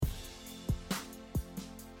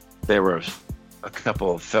there were a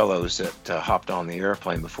couple of fellows that hopped on the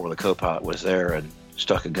airplane before the co-pilot was there and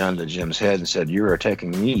stuck a gun to Jim's head and said, "You are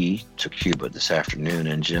taking me to Cuba this afternoon."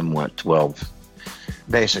 And Jim went, "Well,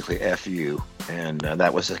 basically, F you." And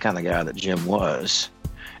that was the kind of guy that Jim was.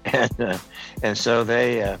 And so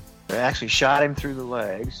they actually shot him through the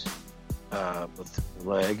legs with the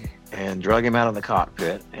leg and drug him out of the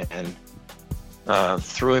cockpit and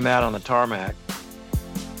threw him out on the tarmac.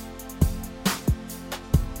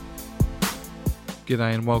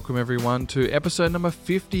 G'day and welcome everyone to episode number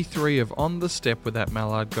 53 of On the Step with That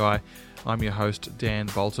Mallard Guy. I'm your host, Dan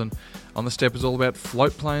Bolton. On the Step is all about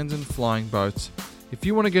float planes and flying boats. If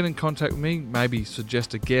you want to get in contact with me, maybe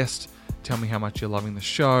suggest a guest, tell me how much you're loving the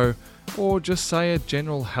show, or just say a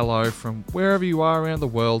general hello from wherever you are around the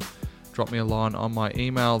world, drop me a line on my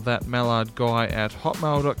email,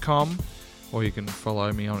 thatmallardguy@hotmail.com, or you can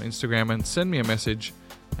follow me on Instagram and send me a message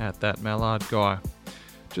at thatmallardguy.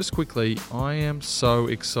 Just quickly, I am so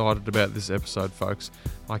excited about this episode, folks.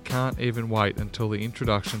 I can't even wait until the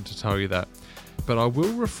introduction to tell you that. But I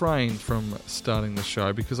will refrain from starting the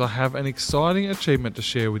show because I have an exciting achievement to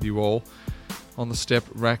share with you all. On the Step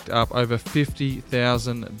racked up over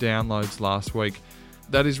 50,000 downloads last week.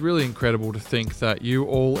 That is really incredible to think that you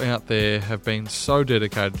all out there have been so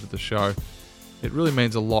dedicated to the show. It really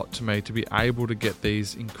means a lot to me to be able to get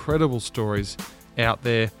these incredible stories out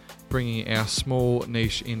there, bringing our small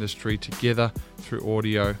niche industry together through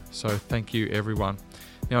audio. So thank you everyone.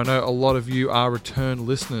 Now I know a lot of you are return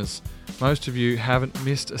listeners. Most of you haven't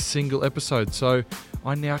missed a single episode, so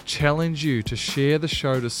I now challenge you to share the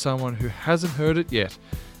show to someone who hasn't heard it yet.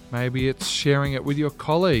 Maybe it's sharing it with your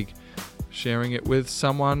colleague, sharing it with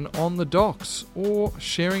someone on the docks, or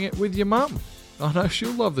sharing it with your mum. I know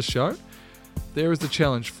she'll love the show. There is the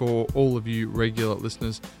challenge for all of you regular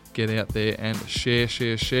listeners. Get out there and share.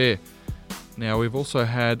 Now, we've also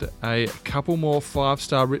had a couple more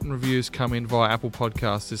 5-star written reviews come in via Apple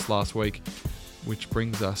Podcasts this last week, which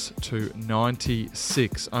brings us to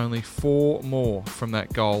 96. Only 4 more from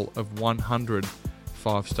that goal of 100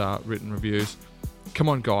 5-star written reviews. Come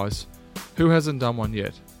on, guys. Who hasn't done one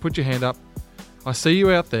yet? Put your hand up. I see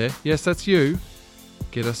you out there. Yes, that's you.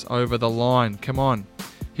 Get us over the line. Come on.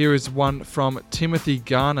 Here is one from Timothy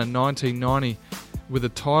Garner, 1990, with a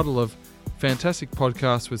title of Fantastic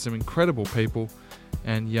Podcast with some incredible people.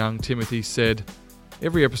 And young Timothy said,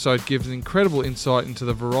 "Every episode gives an incredible insight into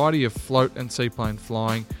the variety of float and seaplane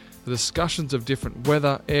flying, the discussions of different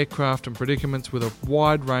weather, aircraft and predicaments with a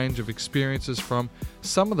wide range of experiences from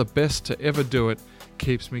some of the best to ever do it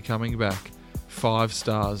keeps me coming back. 5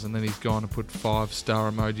 stars." And then he's gone and put 5-star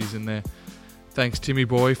emojis in there. Thanks, Timmy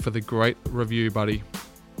boy, for the great review, buddy.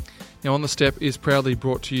 Now, On the Step is proudly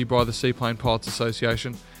brought to you by the Seaplane Pilots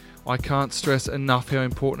Association. I can't stress enough how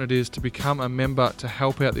important it is to become a member to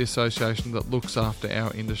help out the association that looks after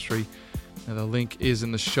our industry. Now, the link is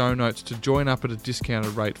in the show notes to join up at a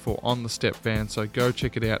discounted rate for On the Step fans, so go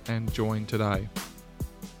check it out and join today.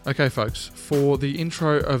 Okay, folks, for the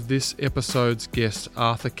intro of this episode's guest,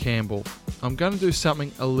 Arthur Campbell, I'm going to do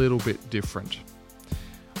something a little bit different.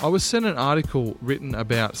 I was sent an article written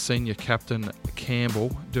about Senior Captain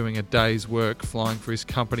Campbell doing a day's work flying for his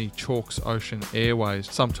company Chalks Ocean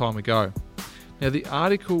Airways some time ago. Now, the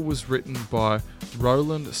article was written by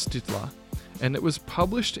Roland Stittler and it was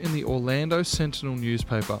published in the Orlando Sentinel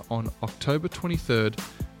newspaper on October 23rd,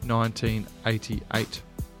 1988.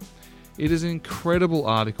 It is an incredible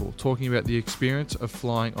article talking about the experience of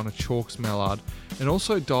flying on a Chalks Mallard and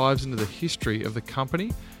also dives into the history of the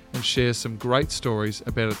company and shares some great stories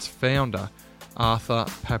about its founder, Arthur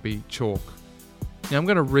Pappy Chalk. Now I'm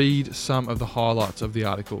going to read some of the highlights of the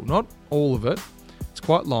article. Not all of it, it's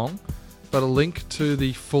quite long, but a link to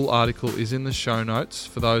the full article is in the show notes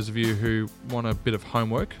for those of you who want a bit of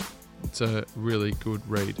homework. It's a really good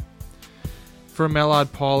read. For a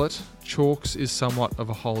Mallard pilot, Chalks is somewhat of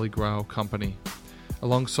a holy grail company.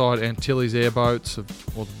 Alongside Antilles airboats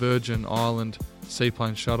or the Virgin Island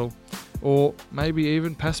Seaplane Shuttle, or maybe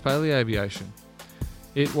even Paspaley Aviation.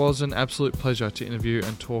 It was an absolute pleasure to interview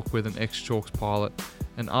and talk with an ex-Chalks pilot,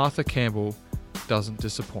 and Arthur Campbell doesn't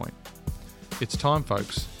disappoint. It's time,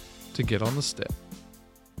 folks, to get on the step.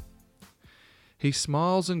 He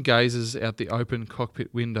smiles and gazes out the open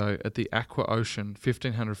cockpit window at the aqua ocean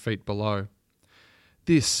 1,500 feet below.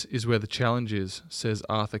 "This is where the challenge is," says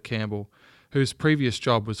Arthur Campbell, whose previous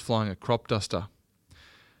job was flying a crop duster.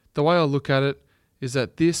 "The way I look at it is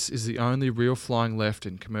that this is the only real flying left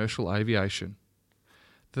in commercial aviation."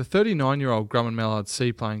 The 39-year-old Grumman Mallard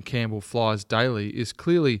seaplane Campbell flies daily is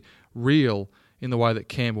clearly real in the way that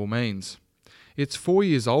Campbell means. It's 4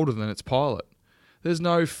 years older than its pilot. There's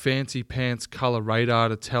no fancy pants colour radar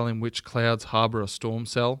to tell him which clouds harbour a storm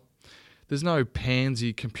cell. There's no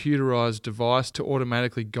pansy computerised device to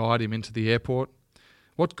automatically guide him into the airport.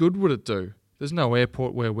 What good would it do? There's no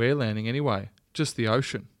airport where we're landing anyway, just the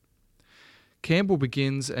ocean. Campbell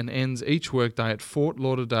begins and ends each workday at Fort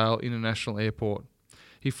Lauderdale International Airport.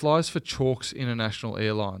 He flies for Chalks International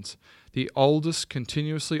Airlines, the oldest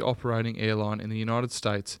continuously operating airline in the United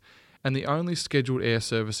States and the only scheduled air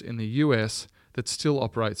service in the US that still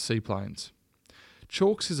operates seaplanes.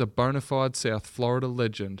 Chalks is a bona fide South Florida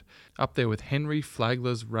legend, up there with Henry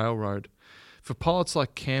Flagler's Railroad. For pilots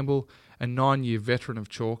like Campbell, a 9-year veteran of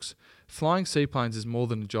Chalks, flying seaplanes is more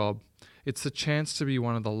than a job. It's the chance to be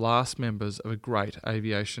one of the last members of a great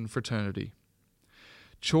aviation fraternity.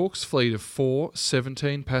 Chalk's fleet of 4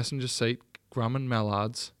 17-passenger seat Grumman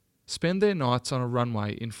Mallards spend their nights on a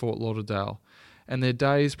runway in Fort Lauderdale, and their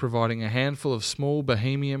days providing a handful of small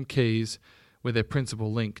Bohemian keys with their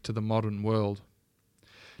principal link to the modern world.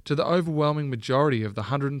 To the overwhelming majority of the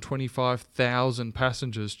 125,000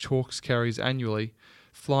 passengers Chalks carries annually,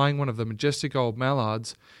 flying one of the majestic old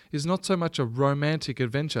Mallards is not so much a romantic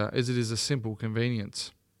adventure as it is a simple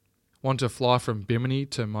convenience. Want to fly from Bimini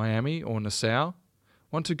to Miami or Nassau?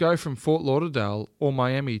 Want to go from Fort Lauderdale or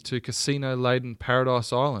Miami to casino-laden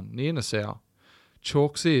Paradise Island near Nassau?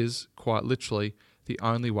 Chalks is, quite literally, the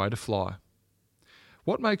only way to fly.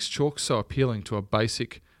 What makes Chalks so appealing to a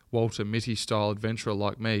basic Walter Mitty-style adventurer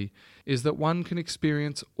like me is that one can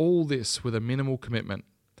experience all this with a minimal commitment.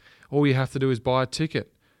 All you have to do is buy a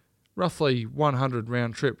ticket, roughly 100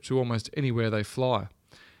 round trip to almost anywhere they fly,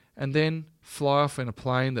 and then fly off in a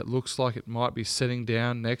plane that looks like it might be setting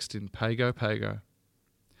down next in Pago Pago.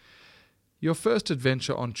 Your first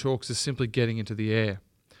adventure on Chalks is simply getting into the air.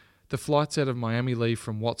 The flights out of Miami leave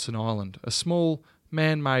from Watson Island, a small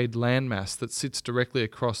man-made landmass that sits directly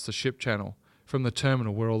across the ship channel from the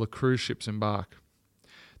terminal where all the cruise ships embark.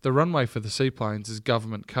 The runway for the seaplanes is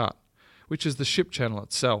government cut, which is the ship channel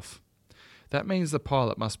itself. That means the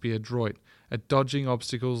pilot must be adroit at dodging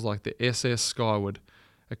obstacles like the SS Skyward,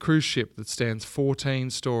 a cruise ship that stands 14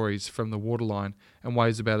 stories from the waterline and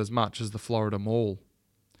weighs about as much as the Florida Mall.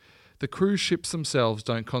 The cruise ships themselves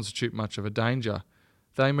don't constitute much of a danger.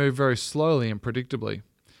 They move very slowly and predictably,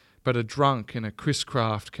 but a drunk in a Chris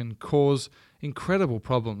craft can cause incredible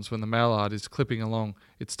problems when the Mallard is clipping along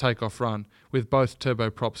its takeoff run with both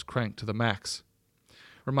turboprops cranked to the max.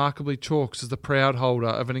 Remarkably, Chalks is the proud holder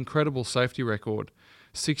of an incredible safety record,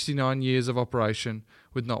 69 years of operation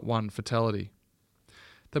with not one fatality.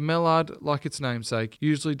 The Mallard, like its namesake,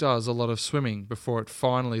 usually does a lot of swimming before it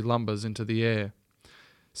finally lumbers into the air.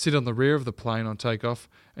 Sit on the rear of the plane on takeoff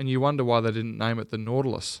and you wonder why they didn't name it the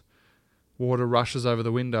Nautilus. Water rushes over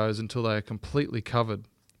the windows until they are completely covered.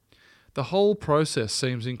 The whole process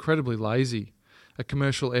seems incredibly lazy. A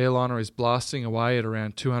commercial airliner is blasting away at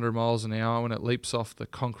around 200 miles an hour when it leaps off the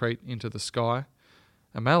concrete into the sky.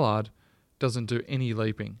 A Mallard doesn't do any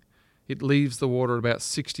leaping. It leaves the water at about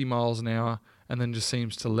 60 miles an hour and then just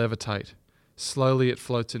seems to levitate. Slowly it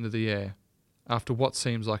floats into the air. After what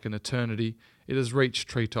seems like an eternity, it has reached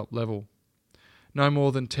treetop level. No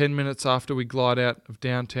more than 10 minutes after we glide out of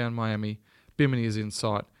downtown Miami, Bimini is in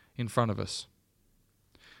sight, in front of us.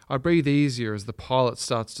 I breathe easier as the pilot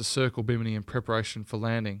starts to circle Bimini in preparation for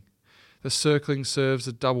landing. The circling serves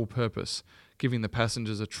a double purpose, giving the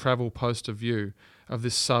passengers a travel poster view of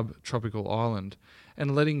this subtropical island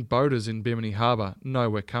and letting boaters in Bimini Harbour know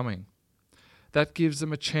we're coming. That gives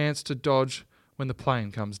them a chance to dodge when the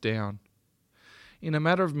plane comes down. In a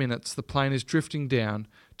matter of minutes, the plane is drifting down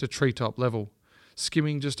to treetop level,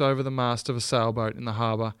 skimming just over the mast of a sailboat in the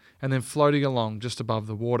harbour and then floating along just above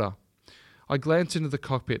the water. I glance into the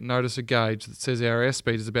cockpit and notice a gauge that says our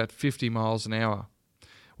airspeed is about 50 miles an hour.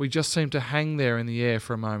 We just seem to hang there in the air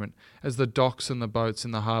for a moment as the docks and the boats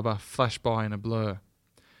in the harbour flash by in a blur.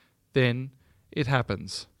 Then it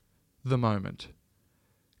happens. The moment.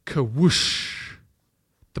 Ka-whoosh!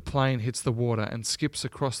 The plane hits the water and skips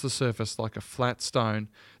across the surface like a flat stone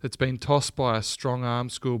that's been tossed by a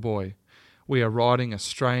strong-armed schoolboy. We are riding a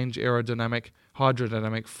strange aerodynamic,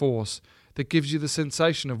 hydrodynamic force that gives you the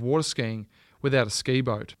sensation of water skiing without a ski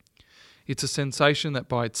boat. It's a sensation that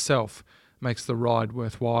by itself makes the ride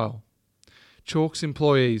worthwhile. Chalks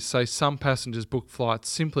employees say some passengers book flights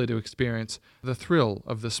simply to experience the thrill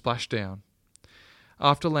of the splashdown.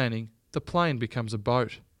 After landing, the plane becomes a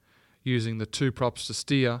boat. Using the two props to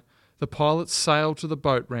steer, the pilots sail to the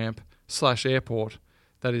boat ramp/airport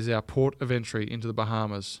that is our port of entry into the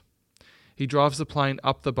Bahamas. He drives the plane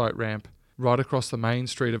up the boat ramp, right across the main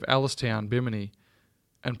street of Alistown, Bimini,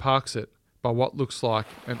 and parks it by what looks like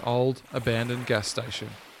an old abandoned gas station.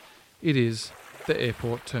 It is the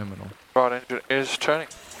airport terminal. Right engine is turning.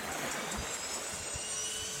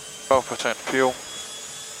 12% fuel.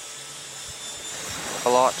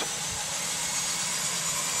 Alight.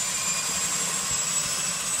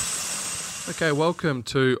 Okay, welcome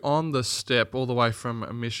to On the Step, all the way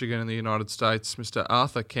from Michigan in the United States, Mr.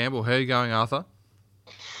 Arthur Campbell. How are you going, Arthur?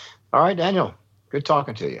 All right, Daniel. Good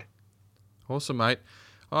talking to you. Awesome, mate.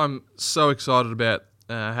 I'm so excited about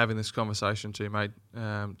having this conversation to you, mate.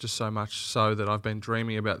 Just so much so that I've been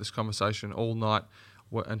dreaming about this conversation all night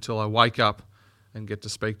until I wake up and get to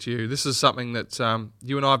speak to you. This is something that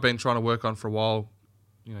you and I have been trying to work on for a while,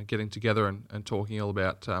 you know, getting together and talking all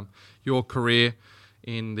about your career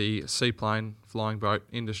in the seaplane flying boat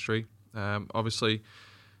industry. Obviously,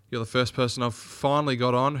 you're the first person I've finally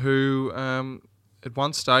got on who at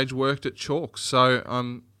one stage worked at Chalks. So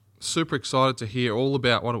I'm super excited to hear all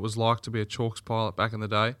about what it was like to be a Chalks pilot back in the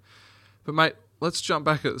day. But mate, let's jump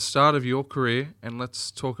back at the start of your career and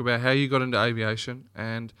let's talk about how you got into aviation,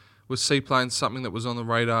 and was seaplanes something that was on the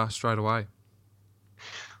radar straight away?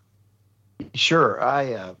 Sure.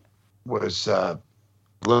 I was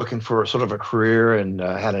looking for sort of a career and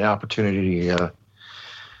had an opportunity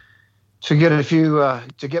to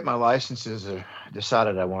get my licenses.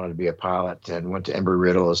 Decided I wanted to be a pilot and went to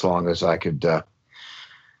Embry-Riddle as long as I could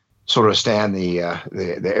sort of stand the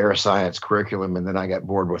air science curriculum, and then I got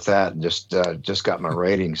bored with that and just got my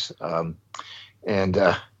ratings.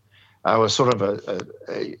 I was sort of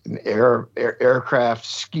an aircraft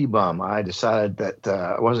ski bum. I decided that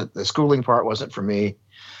the schooling part wasn't for me.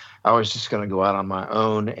 I was just going to go out on my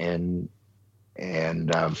own and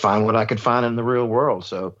find what I could find in the real world.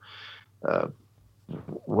 So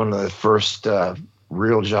one of the first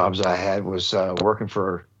real jobs I had was working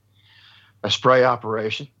for a spray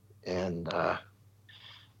operation, and I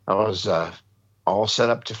was all set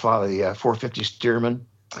up to fly the 450 Stearman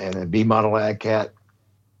and a B model AgCat.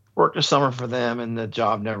 Worked a summer for them, and the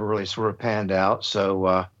job never really sort of panned out.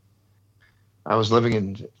 So I was living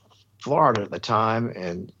in Florida at the time,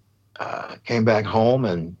 and came back home,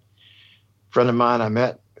 and a friend of mine I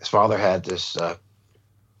met, his father had this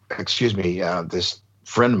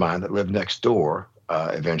friend of mine that lived next door,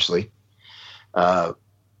 eventually,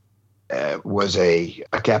 was a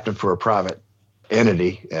captain for a private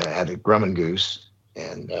entity, had a Grumman Goose,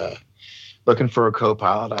 and looking for a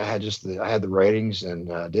co-pilot. I had the ratings and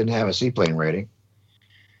didn't have a seaplane rating.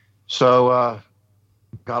 So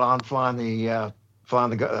got on flying the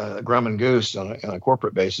Grumman Goose on a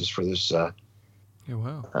corporate basis for this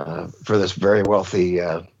for this very wealthy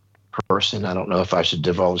person. I don't know if I should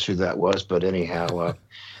divulge who that was, but anyhow,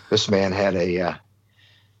 this man had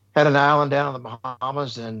an island down in the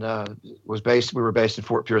Bahamas, and we were based in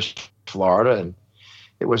Fort Pierce, Florida, and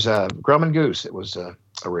it was a Grumman Goose. It was a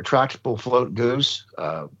retractable float goose,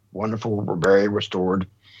 wonderful, very restored,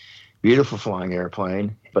 beautiful flying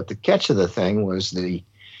airplane. But the catch of the thing was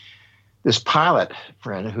this pilot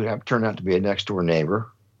friend who turned out to be a next door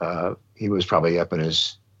neighbor. He was probably up in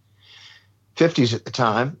his 50s at the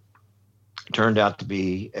time. Turned out to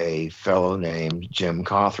be a fellow named Jim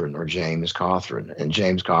Cawthron, or James Cawthron. And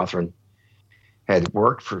James Cawthron had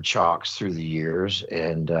worked for Chalks through the years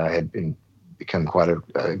and had become quite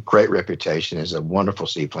a great reputation as a wonderful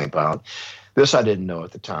seaplane pilot. This I didn't know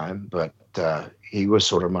at the time, but he was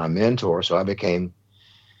sort of my mentor. So I became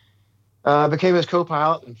his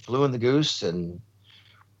co-pilot and flew in the Goose, and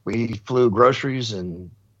we flew groceries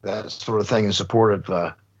and that sort of thing in support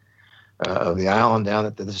of the island down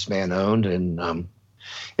that this man owned, and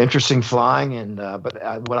interesting flying. And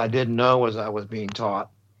but what I didn't know was I was being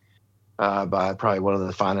taught by probably one of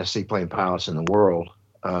the finest seaplane pilots in the world.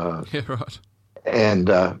 Yeah, right. And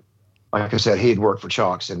like I said, he had worked for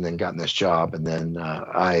Chalks and then gotten this job, and then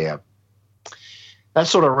that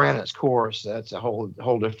sort of ran its course. That's a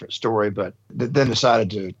whole different story. But then decided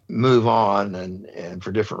to move on, and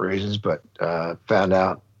for different reasons. But found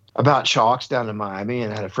out about Chalks down in Miami,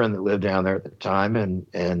 and had a friend that lived down there at the time, and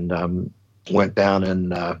went down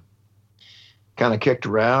and kind of kicked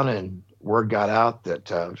around, and word got out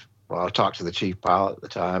that I talked to the chief pilot at the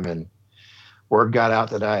time, and word got out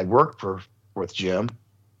that I had worked with Jim,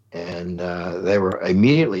 and they were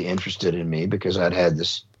immediately interested in me because I'd had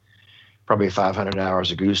this probably 500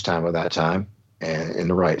 hours of goose time at that time, and in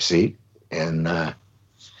the right seat, and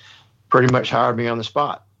pretty much hired me on the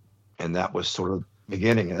spot. And that was sort of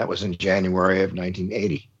beginning, and that was in January of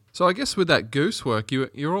 1980. So I guess with that goose work,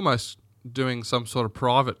 you're almost doing some sort of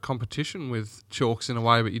private competition with Chalks in a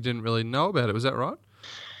way, but you didn't really know about it. Was that right?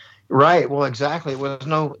 Right. Well, exactly. There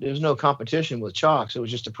was no competition with Chalks. It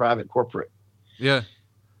was just a private corporate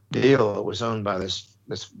deal. It was owned by this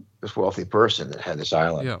wealthy person that had this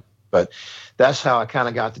island. Yeah. But that's how I kind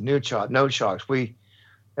of got the node shocks. We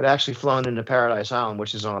had actually flown into Paradise Island,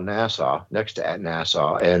 which is on Nassau, next to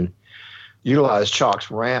Nassau, and utilized Chalk's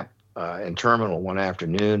ramp in terminal one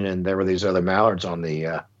afternoon, and there were these other mallards on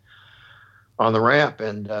the ramp,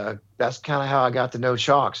 and that's kind of how I got to know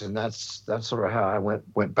Chalks, and that's sort of how I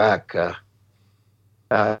went back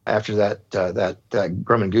after that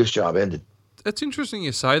Grum and Goose job ended. It's interesting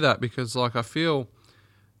you say that, because like I feel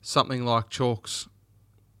something like Chalks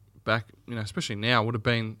back, especially now, would have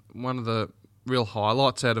been one of the real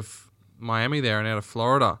highlights out of Miami there and out of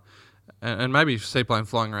Florida, and maybe seaplane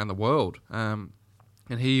flying around the world.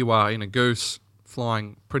 And here you are in a Goose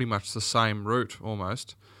flying pretty much the same route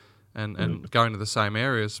almost, and going to the same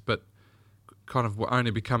areas, but kind of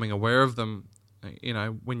only becoming aware of them,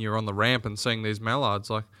 when you're on the ramp and seeing these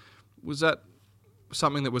mallards. Like, was that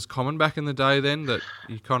something that was common back in the day then, that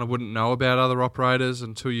you kind of wouldn't know about other operators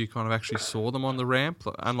until you kind of actually saw them on the ramp,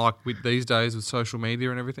 unlike with these days with social media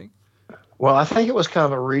and everything? Well, I think it was kind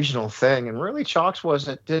of a regional thing, and really Chalks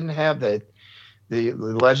didn't have the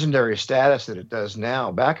legendary status that it does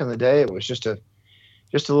now. Back in the day, it was just a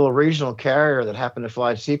little regional carrier that happened to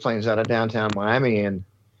fly seaplanes out of downtown Miami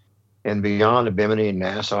and beyond to Bimini and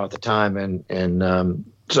Nassau at the time, and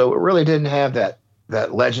so it really didn't have that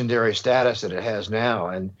legendary status that it has now.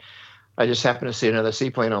 And I just happened to see another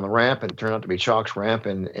seaplane on the ramp, and it turned out to be Chalk's ramp,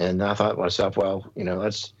 and I thought to myself, well,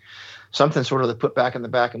 that's something sort of to put back in the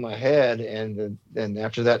back of my head. And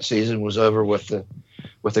after that season was over with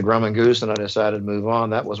the Grum and Goose, and I decided to move on.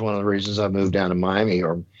 That was one of the reasons I moved down to Miami,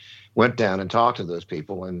 or went down and talked to those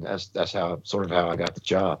people, and that's how I got the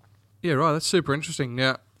job. Yeah, right. That's super interesting.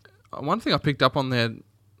 Now, one thing I picked up on there,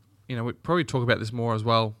 we probably talk about this more as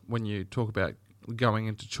well when you talk about going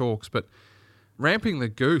into Chalks, but ramping the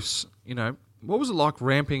Goose, what was it like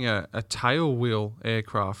ramping a tail wheel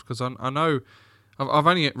aircraft? Because I know I've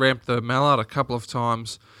only ramped the Mallard a couple of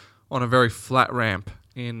times on a very flat ramp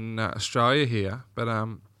in Australia here, but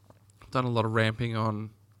I've done a lot of ramping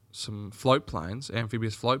on some float planes,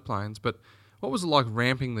 amphibious float planes. But what was it like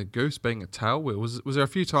ramping the Goose being a tail wheel? Was there a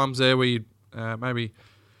few times there where you maybe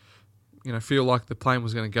feel like the plane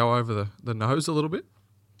was going to go over the nose a little bit?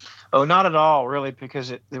 Oh, not at all, really,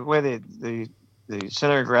 because the way the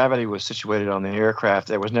center of gravity was situated on the aircraft,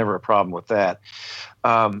 there was never a problem with that.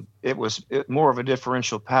 It was more of a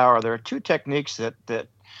differential power. There are two techniques that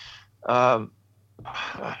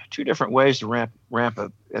two different ways to ramp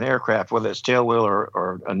an aircraft, whether it's tail wheel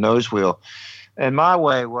or a nose wheel. And my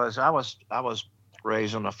way was I was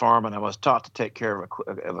raised on a farm, and I was taught to take care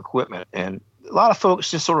of equipment. And a lot of folks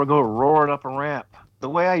just sort of go roaring up a ramp. The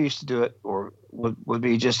way I used to do it, or would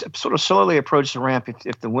be just sort of slowly approach the ramp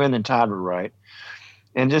if the wind and tide were right,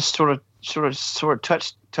 and just sort of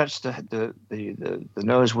touch the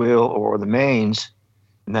nose wheel or the mains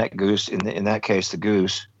in that goose, in that case the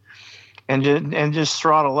goose, and just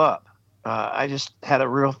throttle up. I just had a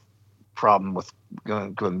real problem with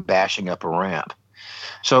going bashing up a ramp.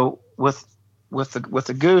 So with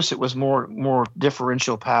the goose, it was more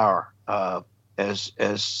differential power, as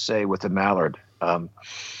say with the Mallard.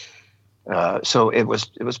 So it was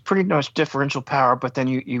pretty much differential power, but then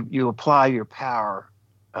you apply your power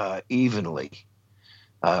evenly,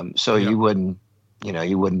 so you wouldn't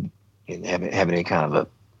have any kind of a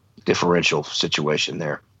differential situation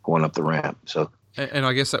there going up the ramp. So, and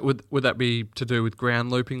I guess that would that be to do with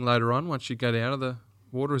ground looping later on once you get out of the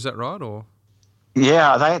water? Is that right? Or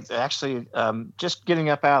yeah, that actually just getting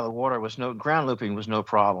up out of the water ground looping was no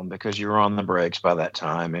problem, because you were on the brakes by that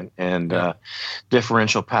time, and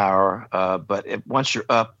differential power. But once you're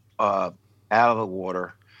up out of the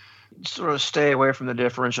water, sort of stay away from the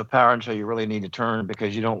differential power until you really need to turn,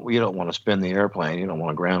 because you don't want to spin the airplane. You don't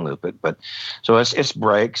want to ground loop it. But so it's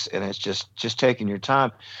brakes, and it's just taking your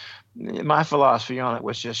time. My philosophy on it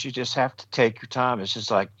was just you just have to take your time. It's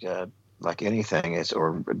just like anything.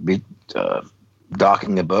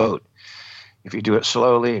 Docking a boat. If you do it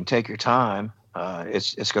slowly and take your time,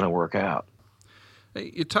 it's going to work out.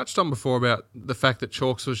 You touched on before about the fact that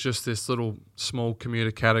Chalks was just this little small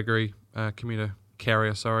commuter carrier,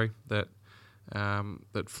 that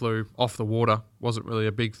flew off the water. Wasn't really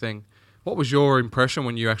a big thing. What was your impression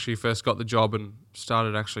when you actually first got the job and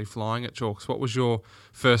started actually flying at Chalks? What was your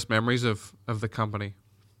first memories of the company?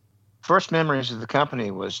 First memories of the company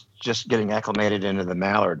was just getting acclimated into the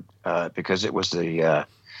Mallard, because it was a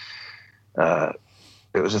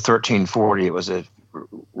 1340. It was a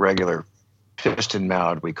regular piston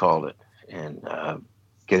Mallard, we called it, and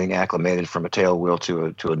getting acclimated from a tail wheel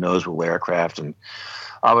to a nose wheel aircraft, and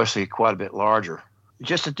obviously quite a bit larger.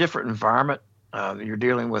 Just a different environment. You're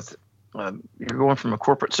dealing with you're going from a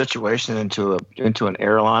corporate situation into an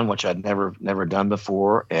airline, which I'd never done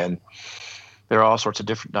before, and there are all sorts of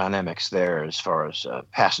different dynamics there as far as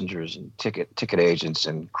passengers and ticket agents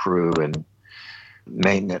and crew and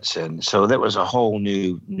maintenance, and so that was a whole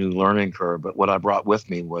new learning curve. But what I brought with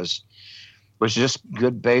me was just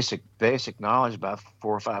good basic knowledge, about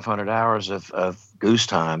 400 or 500 hours of goose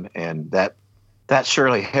time, and that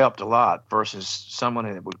surely helped a lot versus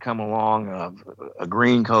someone that would come along, a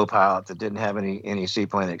green co-pilot that didn't have any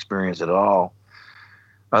seaplane experience at all,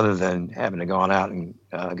 other than having to gone out and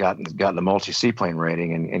gotten a multi-seaplane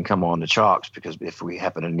rating and come on to Chalks, because if we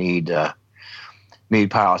happen to need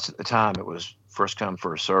pilots at the time, it was first come,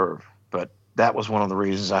 first serve. But that was one of the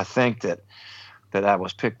reasons I think that I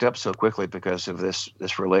was picked up so quickly, because of this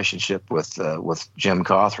relationship with Jim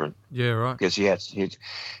Cawthron. Yeah, right. Because he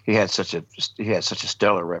had such a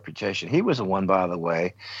stellar reputation. He was the one, by the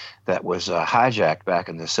way, that was hijacked back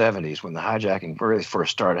in the 70s when the hijacking really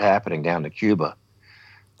first started happening down to Cuba.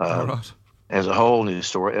 Right. There's a whole new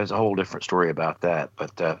story. There's a whole different story about that,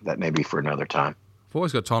 but that may be for another time. I've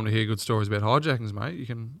always got time to hear good stories about hijackings, mate. You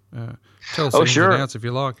can tell us ins sure. and outs if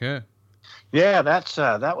you like. Yeah. Yeah,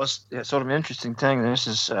 that was sort of an interesting thing. This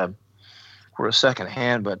is sort of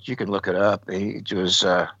secondhand, but you can look it up. He was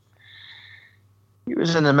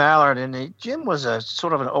in the Mallard, and Jim was a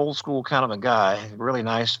sort of an old school kind of a guy, really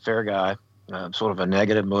nice, fair guy, sort of a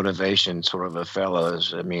negative motivation sort of a fellow.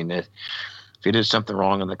 I mean, if he did something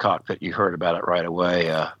wrong in the cockpit, you heard about it right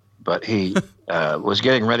away. But he was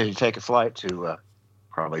getting ready to take a flight to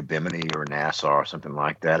probably Bimini or Nassau or something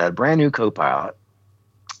like that. Had a brand new co-pilot,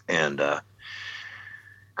 and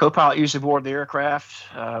co-pilot used to board the aircraft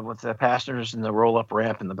with the passengers in the roll-up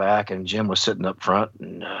ramp in the back, and Jim was sitting up front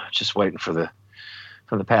and just waiting for the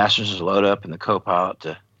passengers to load up and the co-pilot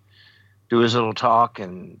to do his little talk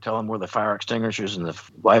and tell them where the fire extinguishers and the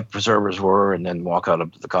life preservers were, and then walk out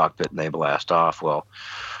of the cockpit and they blast off. Well,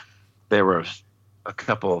 there were a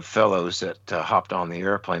couple of fellows that hopped on the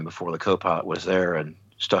airplane before the co-pilot was there and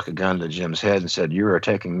stuck a gun to Jim's head and said, "You are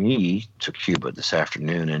taking me to Cuba this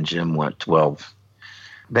afternoon." And Jim went, "Well,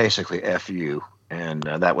 basically, F you." And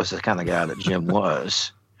that was the kind of guy that Jim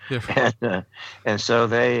was. And so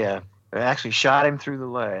they actually shot him through the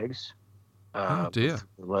legs. Oh, dear.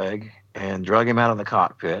 The leg, and drug him out of the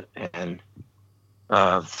cockpit and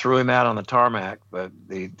threw him out on the tarmac. But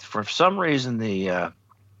for some reason, the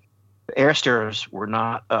air stairs were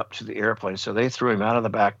not up to the airplane, so they threw him out of the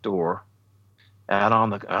back door, out on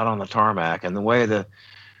the tarmac. And the way the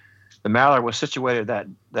Mallard was situated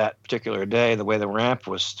that particular day, the way the ramp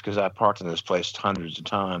was, because I parked in this place hundreds of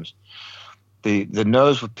times, the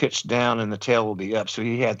nose would pitch down and the tail would be up, so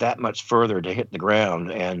he had that much further to hit the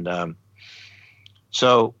ground. And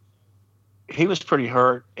so he was pretty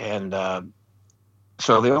hurt, and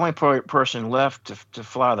so the only person left to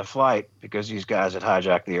fly the flight, because these guys had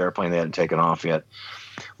hijacked the airplane, they hadn't taken off yet,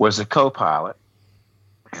 was the co-pilot.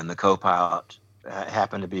 And the co-pilot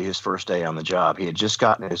happened to be his first day on the job. He had just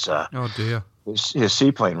gotten his his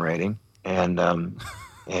seaplane rating, and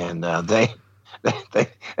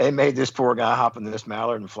they made this poor guy hop in this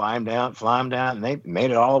Mallard and fly him down, and they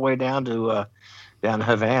made it all the way down to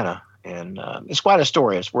Havana. And it's quite a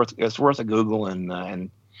story. It's worth a Google and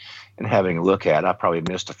having a look at. I probably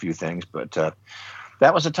missed a few things, but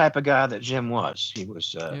that was the type of guy that Jim was. He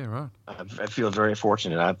was. Yeah, right. I feel very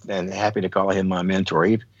fortunate and happy to call him my mentor.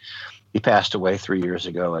 He passed away 3 years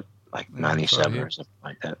ago at like 97 or something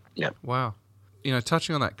like that. Yeah. Wow.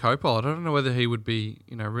 Touching on that co-pilot, I don't know whether he would be,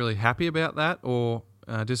 really happy about that or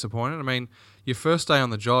disappointed. I mean, your first day on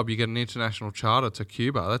the job, you get an international charter to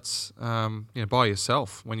Cuba. That's, by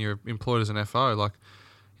yourself when you're employed as an FO. Like,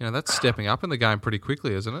 that's stepping up in the game pretty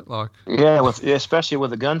quickly, isn't it? Like, yeah, especially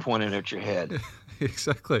with a gun pointed at your head.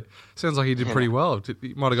 Exactly. Sounds like he did pretty well.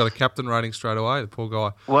 He might have got a captain rating straight away, the poor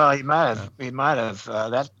guy. Well, he might have. He might have.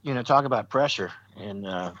 Talk about pressure. And,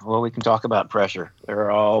 we can talk about pressure. There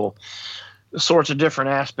are all sorts of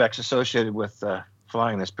different aspects associated with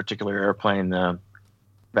flying this particular airplane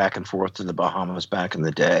back and forth to the Bahamas back in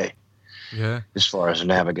the day. Yeah. As far as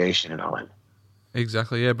navigation and all that.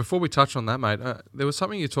 Exactly, yeah. Before we touch on that, mate, there was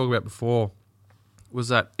something you talked about before, was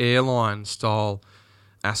that airline style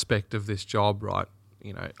aspect of this job, right?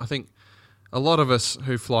 I think a lot of us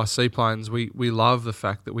who fly seaplanes, we love the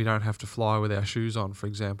fact that we don't have to fly with our shoes on, for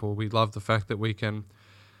example. We love the fact that we can,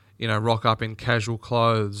 rock up in casual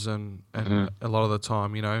clothes and a lot of the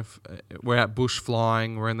time, we're out bush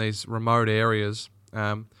flying, we're in these remote areas.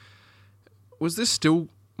 Was this still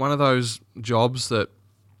one of those jobs that,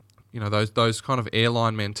 those kind of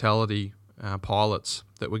airline mentality pilots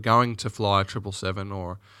that were going to fly a 777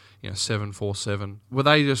 or, 747. Were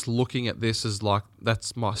they just looking at this as like,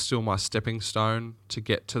 that's still my stepping stone to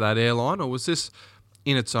get to that airline, or was this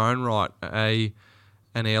in its own right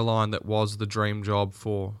an airline that was the dream job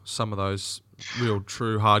for some of those real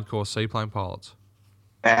true hardcore seaplane pilots?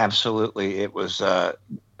 Absolutely, it was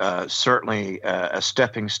certainly a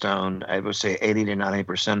stepping stone. I would say 80 to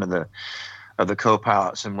 90% of the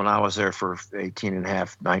co-pilots, and when I was there for 18 and a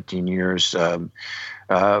half, 19 years, at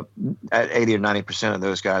 80 or 90% of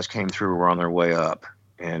those guys came through, were on their way up.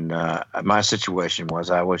 And my situation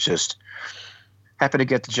was, I was just happy to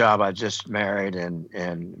get the job. I just married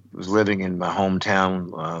and was living in my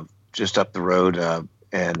hometown, just up the road,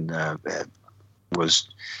 and was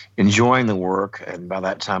enjoying the work. And by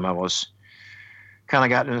that time, I was kind of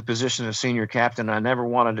got in a position of senior captain. I never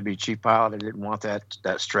wanted to be chief pilot. I didn't want that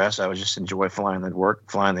stress. I was just enjoy flying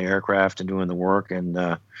the aircraft and doing the work. And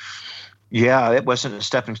it wasn't a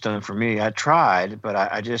stepping stone for me. I tried, but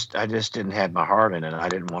I just didn't have my heart in it. I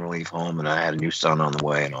didn't want to leave home, and I had a new son on the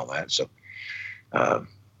way and all that. So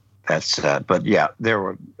but yeah, there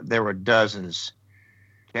were dozens,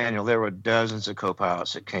 Daniel. There were dozens of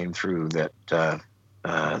co-pilots that came through that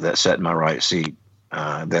sat in my right seat,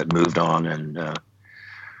 that moved on and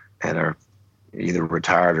are either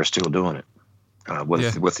retired or still doing it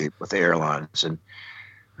with the airlines. And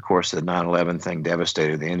of course, the 9/11 thing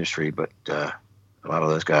devastated the industry, but a lot of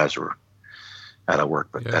those guys were out of work.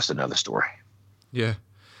 But that's another story. Yeah,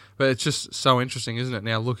 but it's just so interesting, isn't it?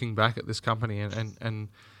 Now looking back at this company and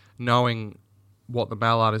knowing what the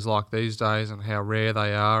Mallard is like these days and how rare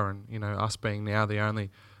they are, and us being now the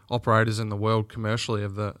only operators in the world commercially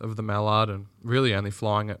of the Mallard, and really only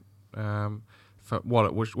flying it for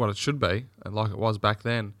what it should be, and like it was back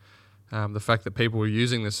then. The fact that people were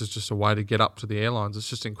using this as just a way to get up to the airlines, it's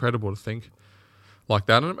just incredible to think like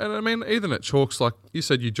that. And I mean, even at Chalks, like you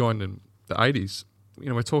said, you joined in the 80s.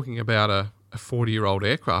 We're talking about a 40-year-old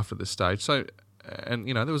aircraft at this stage. So, and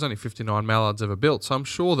there was only 59 Mallards ever built. So I'm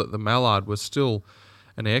sure that the Mallard was still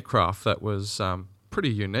an aircraft that was pretty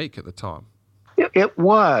unique at the time. It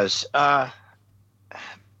was.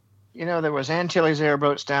 There was Antilles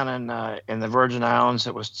Airboats down in the Virgin Islands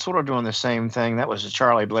that was sort of doing the same thing. That was a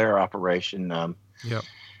Charlie Blair operation. Yep.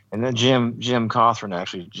 And then Jim Cawthron,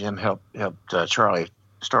 actually, helped Charlie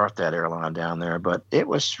start that airline down there. But it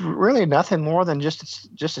was really nothing more than just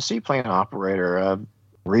a seaplane operator, a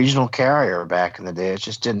regional carrier back in the day. It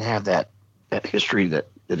just didn't have that history that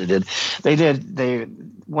it did.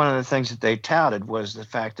 One of the things that they touted was the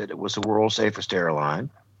fact that it was the world's safest airline.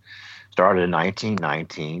 Started in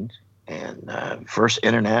 1919, and first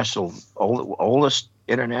oldest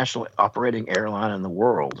international operating airline in the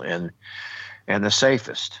world, and the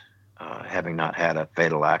safest, having not had a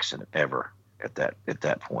fatal accident ever at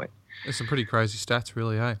that point. There's some pretty crazy stats,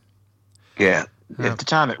 really, eh? Yeah, at the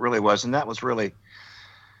time it really was, and that was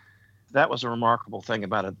a remarkable thing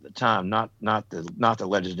about it at the time. Not the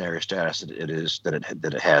legendary status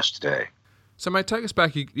that it has today. So, mate, take us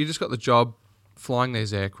back. You just got the job flying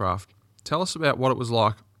these aircraft. Tell us about what it was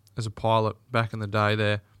like as a pilot back in the day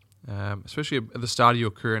there, especially at the start of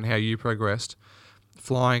your career, and how you progressed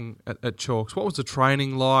flying at Chalks. What was the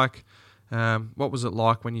training like? What was it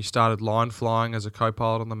like when you started line flying as a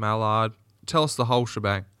co-pilot on the Mallard? Tell us the whole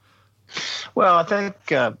shebang. Well, I think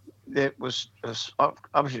it was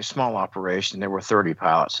obviously a small operation. There were 30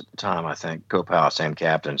 pilots at the time, I think, co-pilots and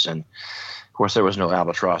captains. And, of course, there was no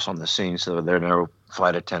Albatross on the scene, so there were no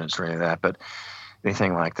flight attendants or any of that. But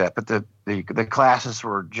anything like that. But the classes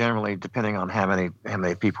were generally, depending on how many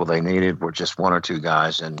people they needed, were just one or two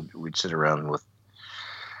guys, and we'd sit around with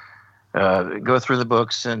go through the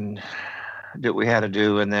books and do what we had to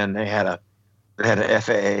do. And then they had a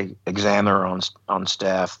FAA examiner on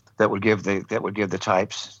staff that would give the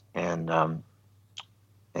types, and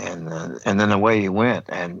then away you went.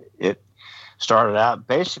 And it started out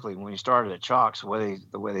basically when you started at Chalks, the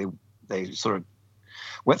way they sort of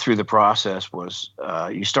went through the process was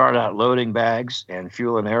you started out loading bags and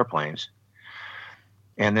fueling airplanes,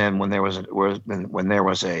 and then when there was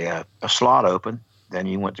a slot open, then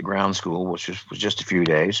you went to ground school, which was just a few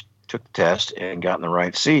days, took the test, and got in the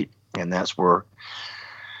right seat, and that's where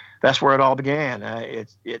it all began.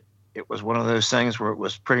 It was one of those things where it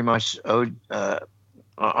was pretty much on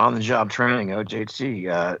the job training,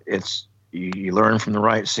 OJT. It's you learn from the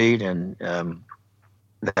right seat, and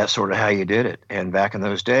that's sort of how you did it. And back in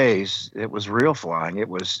those days, it was real flying. There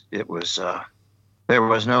was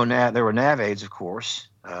no there were nav aids, of course,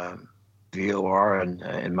 VOR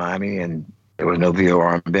in Miami, and there was no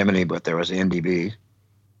VOR in Bimini, but there was NDB.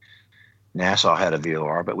 Nassau had a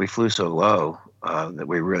VOR, but we flew so low that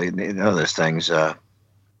we really, none of those things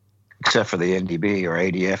except for the NDB or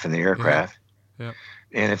ADF in the aircraft. Yeah.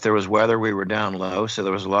 And if there was weather, we were down low, so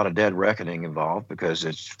there was a lot of dead reckoning involved because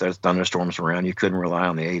if there's thunderstorms around, you couldn't rely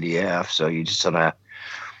on the ADF, so you just sort of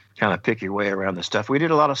kind of pick your way around the stuff. We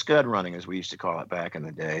did a lot of scud running, as we used to call it back in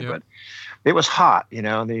the day, but it was hot.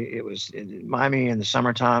 It was in Miami in the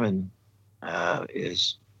summertime, and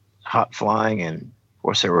is hot flying, and of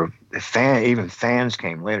course there were even fans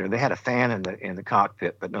came later. They had a fan in the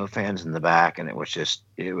cockpit, but no fans in the back, and it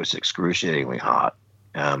was excruciatingly hot.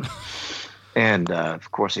 And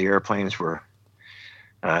of course the airplanes were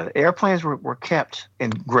kept in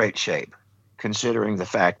great shape, considering the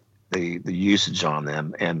fact the usage on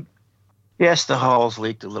them. And yes, the hulls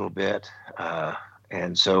leaked a little bit,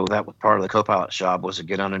 and so that was part of the co-pilot's job, was to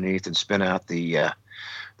get underneath and spin out the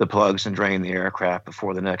plugs and drain the aircraft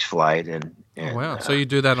before the next flight. And wow, so you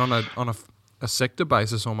do that on a sector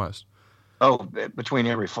basis almost? Oh, between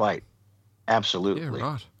every flight, absolutely. Yeah,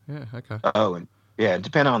 right. Yeah, okay. Oh, and yeah,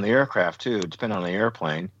 depending on the aircraft too, depending on the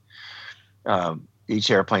airplane.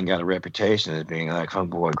 Each airplane got a reputation as being like, oh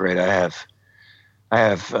boy, great! I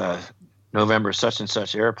have November such and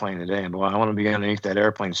such airplane today, and boy, I want to be underneath that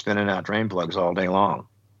airplane spinning out drain plugs all day long.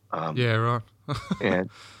 Yeah, right. And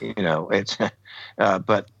it's,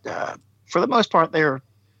 but for the most part, they were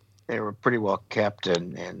pretty well kept,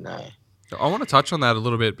 and I want to touch on that a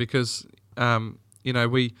little bit because everyone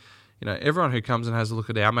who comes and has a look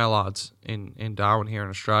at our mallards in Darwin here in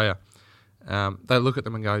Australia, they look at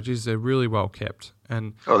them and go, geez, they're really well kept.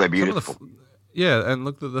 And they're beautiful. And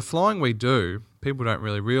look, the flying we do, people don't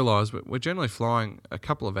really realise, but we're generally flying a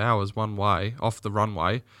couple of hours one way off the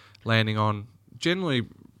runway, landing on generally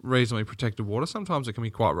reasonably protected water. Sometimes it can be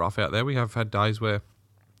quite rough out there. We have had days where,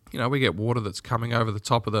 we get water that's coming over the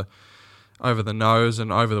top of over the nose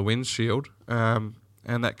and over the windshield, and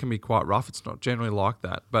that can be quite rough. It's not generally like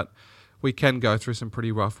that, but we can go through some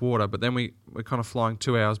pretty rough water. But then we're kind of flying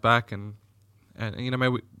 2 hours back, and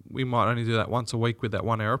maybe we might only do that once a week with that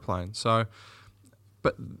one aeroplane. So,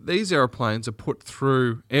 but these airplanes are put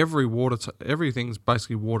through every everything's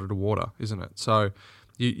basically water to water, isn't it? So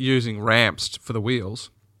you're using ramps for the wheels,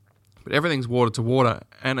 but everything's water to water,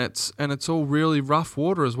 and it's all really rough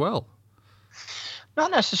water as well. Not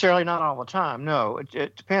necessarily, not all the time. No,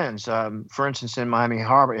 it depends. For instance, in Miami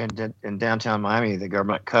Harbor, in downtown Miami, the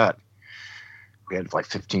government cut. We had like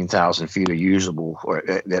 15,000 feet of usable, or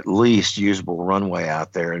at least usable runway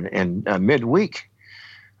out there. And midweek,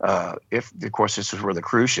 if of course this is where the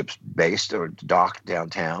cruise ships based or docked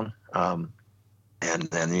downtown, and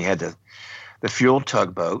then you had the fuel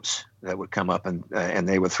tugboats that would come up and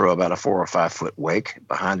they would throw about a 4 or 5 foot wake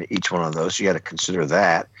behind each one of those. So you had to consider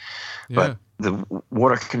that. Yeah. But the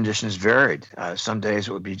water conditions varied. Some days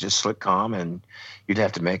it would be just slick calm, and you'd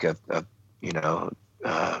have to make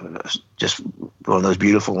just one of those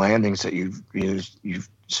beautiful landings that you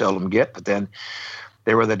seldom get. But then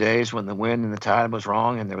there were the days when the wind and the tide was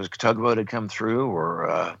wrong, and there was a tugboat had come through,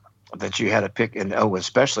 or that you had to pick. And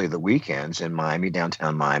especially the weekends in Miami,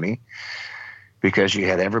 downtown Miami, because you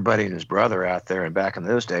had everybody and his brother out there. And back in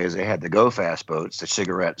those days, they had the go fast boats, the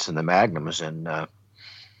cigarettes and the Magnums, and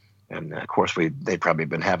of course they'd probably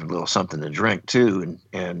been having a little something to drink too,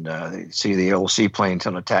 and they'd see the old seaplane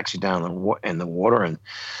trying to taxi down in the water and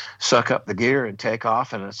suck up the gear and take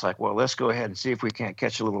off, and it's like, well, let's go ahead and see if we can't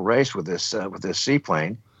catch a little race with this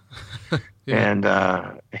seaplane. Yeah. And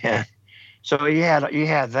so you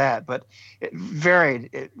had that, but it varied.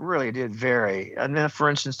 It really did vary. And then, for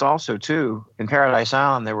instance, also too, in Paradise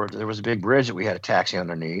Island, there was a big bridge that we had to taxi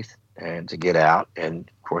underneath and to get out. And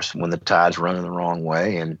of course, when the tide's running the wrong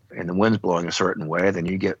way and the wind's blowing a certain way, then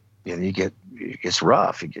it's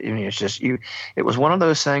rough. It's just you. It was one of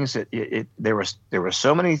those things that there were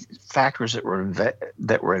so many factors that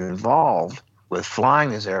were involved with flying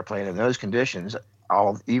this airplane in those conditions.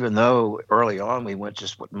 Even though early on we went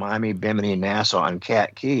just with Miami, Bimini, Nassau, and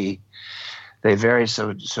Cat Key, they varied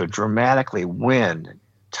so dramatically. Wind,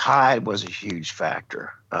 tide was a huge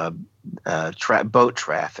factor. Boat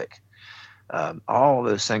traffic, all of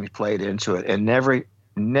those things played into it, and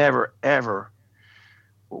never ever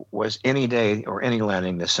was any day or any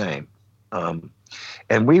landing the same.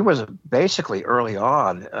 And we was basically early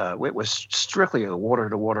on, it was strictly a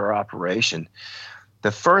water-to-water operation.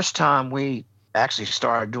 The first time we actually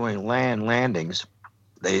started doing land landings,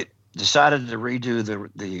 they decided to redo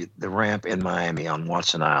the ramp in Miami on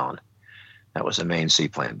Watson Island. That was the main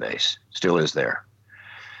seaplane base, still is there.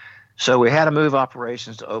 So we had to move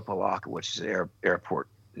operations to Opa-locka, which is an airport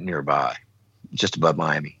nearby, just above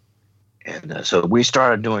Miami. And so we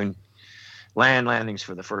started doing land landings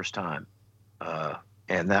for the first time.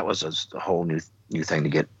 And that was a whole new thing to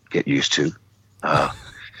get used to.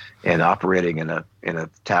 and operating in a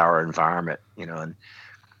tower environment, and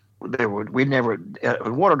we never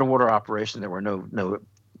water to water operation. There were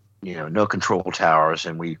no control towers,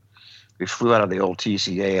 and we flew out of the old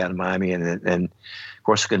TCA out of Miami, and of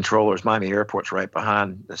course the controllers, Miami Airport's right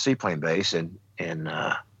behind the seaplane base, and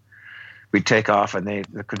we'd take off, and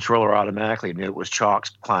the controller automatically knew it was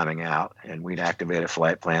Chalks climbing out, and we'd activate a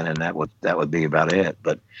flight plan, and that would be about it.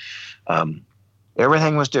 But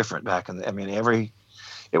everything was different back in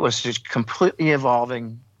it was just completely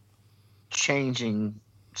evolving, changing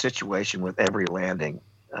situation with every landing.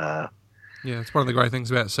 Yeah, it's one of the great things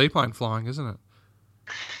about seaplane flying, isn't it?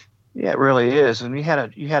 Yeah, it really is. And you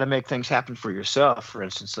had to make things happen for yourself. For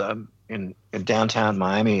instance, in downtown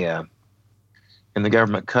Miami, in the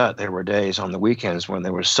government cut, there were days on the weekends when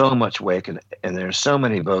there was so much wake and there's so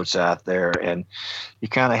many boats out there, and you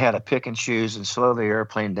kind of had to pick and choose and slow the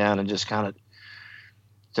airplane down and just kind of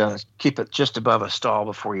keep it just above a stall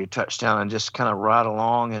before you touch down, and just kind of ride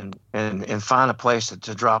along and find a place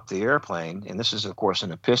to drop the airplane. And this is, of course,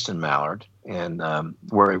 in a piston mallard, and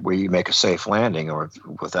where you make a safe landing, or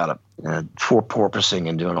without for porpoising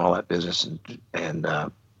and doing all that business.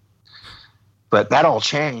 But that all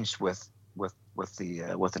changed with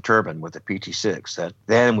the turbine, with the PT6. That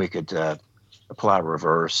then we could apply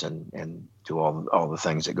reverse and do all the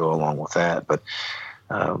things that go along with that. But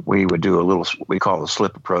we would do a little, we call the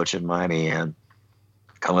slip approach in Miami, and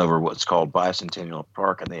come over what's called Bicentennial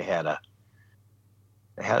Park, and they had a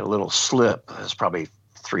little slip. It was probably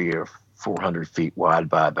 300 or 400 feet wide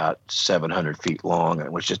by about 700 feet long, and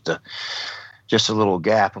it was just a little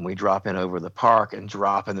gap. And we drop in over the park and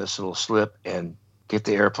drop in this little slip and get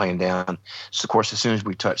the airplane down. So of course, as soon as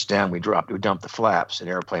we touched down, we dump the flaps, and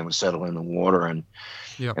the airplane would settle in the water, and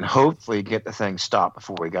hopefully get the thing stopped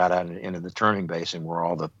before we got out into the turning basin where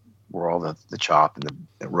all the chop and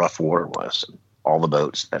the rough water was, and all the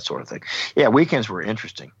boats, that sort of thing. Yeah, weekends were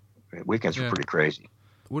interesting. Weekends were pretty crazy.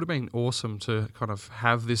 It would have been awesome to kind of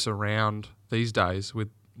have this around these days with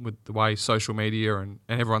the way social media and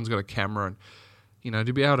everyone's got a camera, and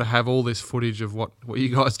to be able to have all this footage of what you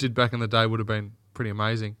guys did back in the day would have been pretty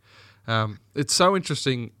amazing. It's so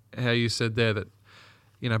interesting how you said there that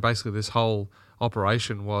basically this whole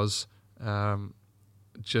operation was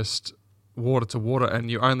just water to water, and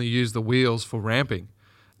you only use the wheels for ramping.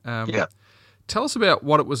 Tell us about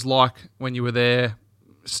what it was like when you were there,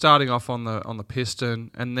 starting off on the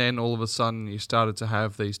piston, and then all of a sudden you started to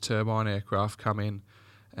have these turbine aircraft come in,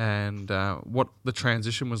 and what the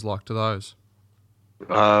transition was like to those.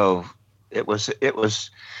 Oh, it was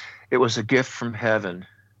a gift from heaven.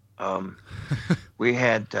 We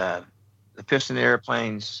had the piston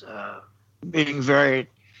airplanes being very.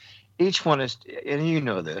 Each one is,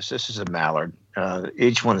 and this is a Mallard.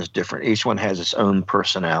 Each one is different. Each one has its own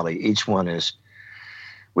personality. Each one is.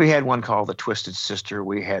 We had one called the Twisted Sister.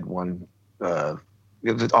 We had one. It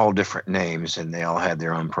was all different names, and they all had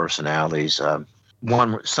their own personalities.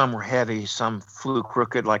 Some were heavy, some flew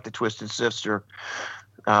crooked like the Twisted Sister.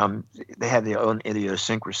 They had their own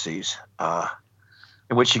idiosyncrasies,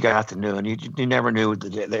 in which you got to know, and you never knew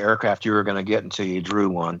the aircraft you were going to get until you drew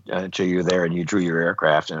one, until you were there and you drew your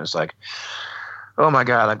aircraft, and it's like, oh my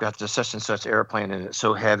God, I've got this such and such airplane, and it's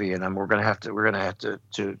so heavy, and we're going to have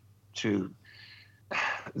to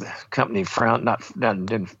the company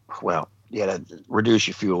reduce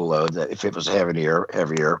your fuel load that if it was a heavy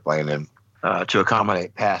airplane, and to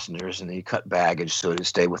accommodate passengers, and you cut baggage so to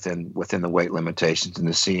stay within the weight limitations and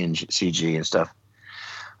the CG and stuff.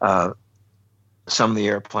 Some of the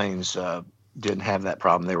airplanes didn't have that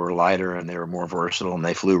problem. They were lighter and they were more versatile, and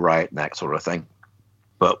they flew right and that sort of thing.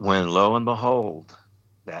 But when, lo and behold,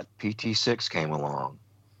 that PT6 came along,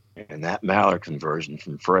 and that Mallard conversion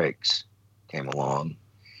from Frakes came along,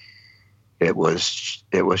 it was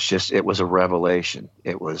a revelation.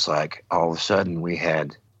 It was like all of a sudden we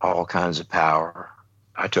had all kinds of power.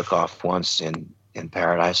 I took off once in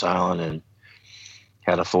Paradise Island and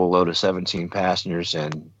had a full load of 17 passengers,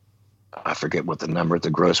 and I forget what the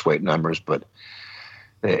gross weight numbers, but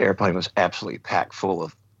the airplane was absolutely packed full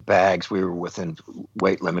of bags. We were within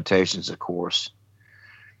weight limitations, of course,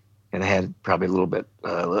 and I had probably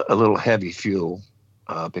a little heavy fuel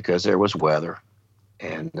because there was weather,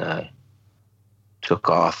 and took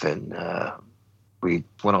off, and we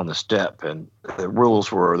went on the step, and the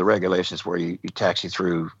regulations were you taxi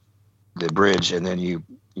through the bridge, and then you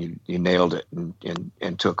nailed it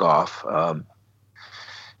and took off.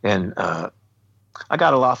 And I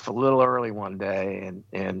got off a little early one day,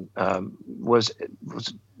 and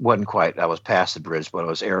wasn't quite. I was past the bridge, but I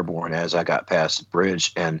was airborne as I got past the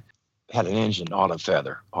bridge, and had an engine auto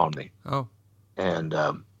feather on me. Oh, and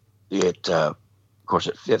it. Of course,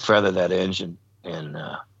 it feathered that engine, and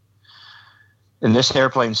this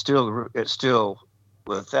airplane still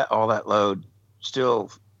with all that load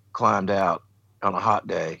still climbed out on a hot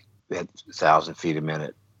day at 1,000 feet a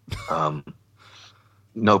minute,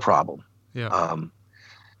 no problem. Yeah.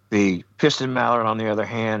 The piston mallard, on the other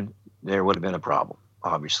hand, there would have been a problem,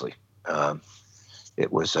 obviously.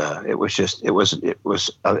 It was an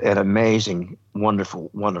amazing,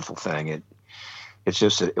 wonderful thing. It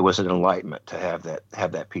was an enlightenment to have that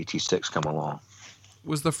PT6 come along.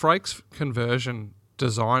 Was the Frakes conversion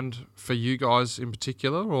designed for you guys in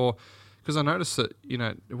particular, or because I noticed that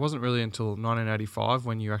it wasn't really until 1985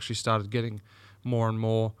 when you actually started getting more and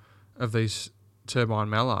more of these turbine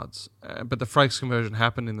mallards, but the Frakes conversion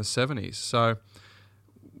happened in the 70s. So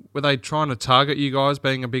were they trying to target you guys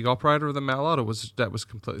being a big operator of the mallard, or was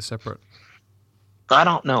completely separate? I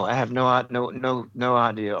don't know. I have no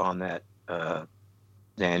idea on that,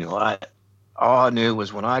 Daniel. All I knew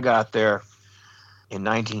was when I got there in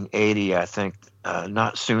 1980, I think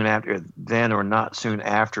not soon after then,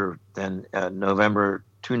 November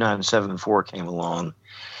 2974 came along,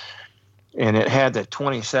 and it had the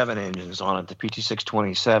 27 engines on it, the PT6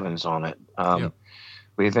 27s on it. Yep.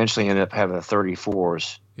 We eventually ended up having the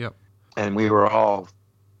 34s. Yep. And we were all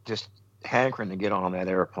just hankering to get on that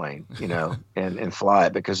airplane, and fly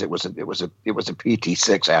it, because it was a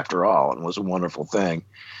PT6 after all, and it was a wonderful thing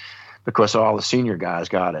because all the senior guys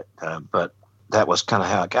got it. But that was kind of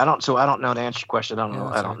how I don't know, to answer your question.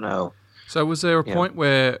 I don't know. So was there a point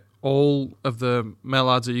where all of the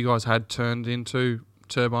mallards that you guys had turned into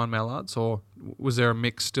turbine mallards, or was there a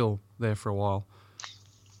mix still there for a while?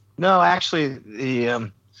 No, actually,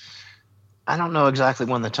 I don't know exactly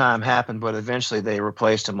when the time happened, but eventually they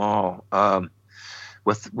replaced them all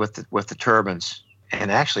with the turbines. And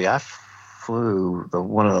actually, I flew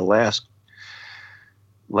one of the last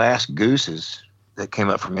Gooses that came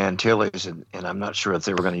up from Antilles, and I'm not sure if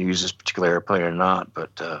they were going to use this particular airplane or not.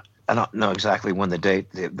 But I don't know exactly when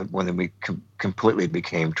when we completely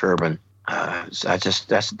became turbine.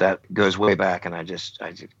 That goes way back, and I just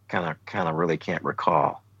kind of really can't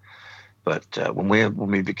recall. But when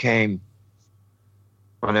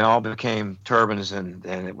they all became turbines, and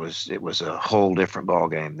it was a whole different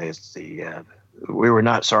ballgame. We were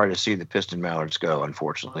not sorry to see the piston mallards go.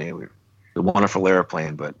 Unfortunately, it was a wonderful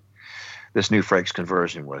airplane, but this new Frakes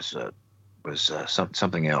conversion was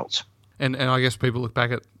something else. And I guess people look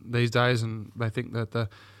back at these days and they think that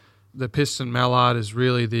the piston mallard is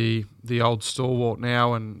really the old stalwart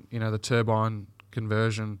now, and the turbine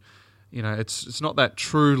conversion. It's not that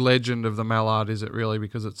true legend of the mallard, is it really?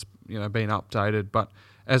 Because it's been updated. But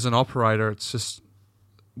as an operator, it's just,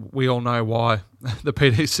 we all know why the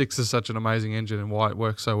PT6 is such an amazing engine and why it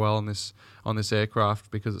works so well on this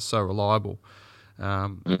aircraft, because it's so reliable.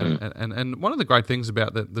 And one of the great things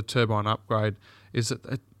about the turbine upgrade is that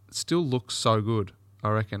it still looks so good, I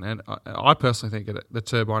reckon. And I personally think the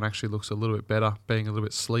turbine actually looks a little bit better, being a little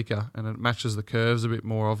bit sleeker, and it matches the curves a bit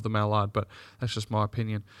more of the mallard. But that's just my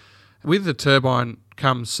opinion. With the turbine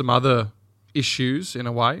comes some other issues in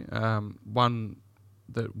a way. One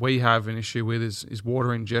that we have an issue with is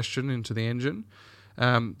water ingestion into the engine.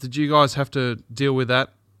 Did you guys have to deal with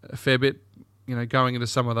that a fair bit, going into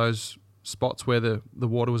some of those spots where the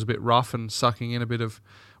water was a bit rough and sucking in a bit of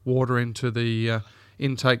water into the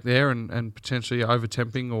intake there, and potentially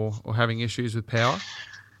over-temping or having issues with power?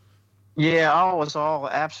 Yeah,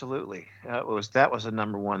 absolutely. That was the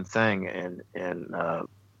number one thing, and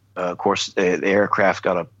of course the aircraft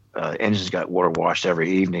engines got water washed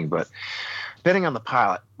every evening. But depending on the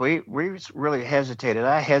pilot, we really hesitated.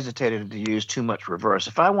 I hesitated to use too much reverse.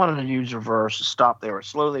 If I wanted to use reverse, stop there,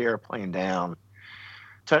 slow the airplane down,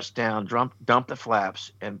 touch down, dump the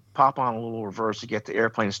flaps, and pop on a little reverse to get the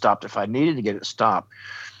airplane stopped if I needed to get it stopped.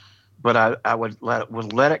 But I would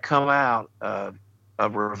let it come out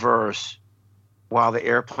of reverse while the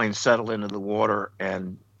airplane settled into the water,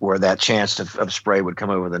 and where that chance of spray would come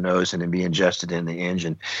over the nose and then be ingested in the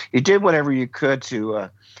engine. You did whatever you could to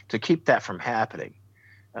keep that from happening.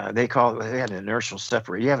 They had an inertial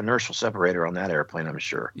separator. You have an inertial separator on that airplane, I'm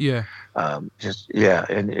sure. Yeah. And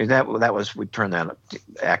that was, we turned that up to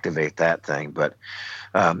activate that thing. But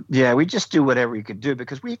we just do whatever you could do,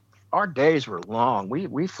 because our days were long.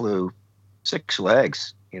 We flew 6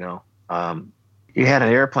 legs. You had an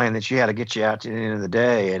airplane that you had to get you out to the end of the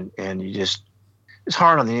day, and you just, it's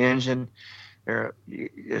hard on the engine.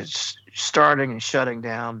 It's starting and shutting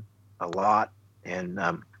down a lot, and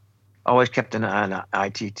always kept an eye on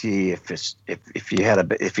ITT if you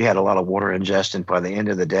had a lot of water ingestion by the end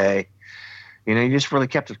of the day. You just really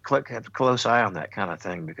kept a close eye on that kind of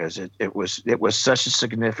thing because it was such a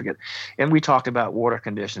significant. And we talked about water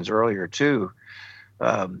conditions earlier too.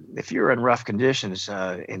 If you're in rough conditions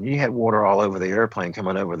and you had water all over the airplane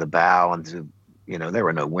coming over the bow and there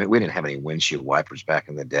were we didn't have any windshield wipers back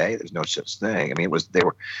in the day. There's no such thing. I mean,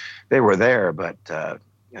 they were there, but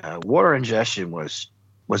water ingestion was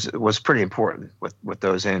pretty important with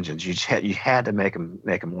those engines. You had to make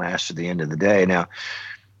them last to the end of the day. Now,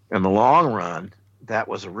 in the long run, that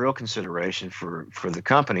was a real consideration for the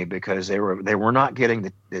company because they were not getting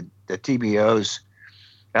the TBOs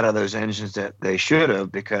out of those engines that they should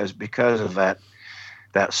have because of that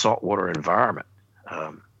saltwater environment.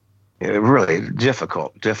 Really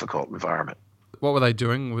difficult environment. What were they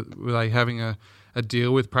doing? Were they having a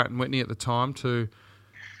deal with Pratt & Whitney at the time to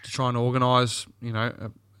try and organise,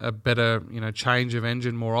 a better, change of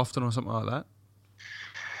engine more often or something like that?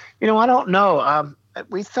 I don't know.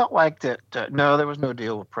 We felt like that. No, there was no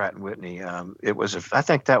deal with Pratt & Whitney. I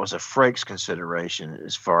think that was a Frakes consideration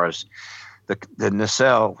as far as the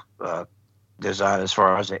nacelle design, as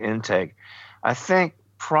far as the intake. I think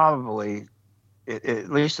probably, at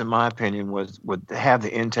least in my opinion, would have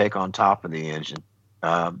the intake on top of the engine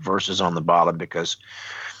versus on the bottom because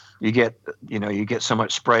you get so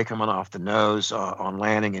much spray coming off the nose on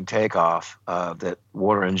landing and takeoff that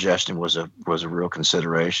water ingestion was a real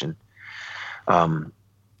consideration.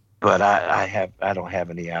 But I don't have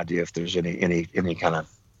any idea if there's any kind of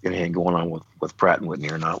anything going on with Pratt &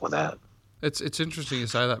 Whitney or not with that. It's interesting you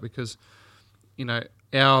say that because,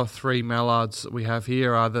 our three Mallards that we have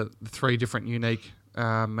here are the three different unique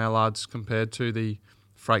Mallards compared to the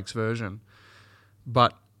Frakes version,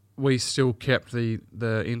 but we still kept the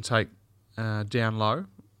intake down low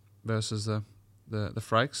versus the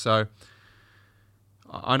Frakes. So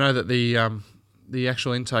I know that the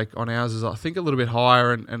actual intake on ours is, I think, a little bit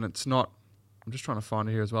higher, and it's not. I'm just trying to find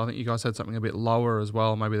it here as well. I think you guys had something a bit lower as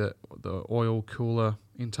well, maybe the oil cooler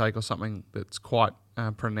intake or something that's quite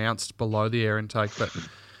pronounced below the air intake. But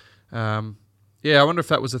I wonder if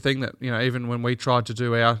that was the thing that, even when we tried to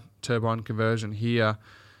do our turbine conversion here,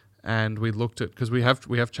 and we looked at, because we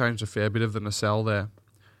have changed a fair bit of the nacelle there,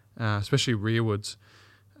 especially rearwards,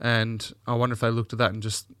 and I wonder if they looked at that and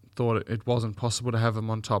just thought it wasn't possible to have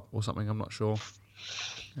them on top or something. I'm not sure.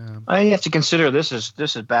 You have to consider this is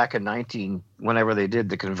back in whenever they did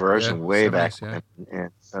the conversion, way 70s, back. Yeah.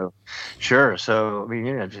 And so, sure. So I mean,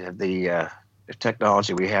 the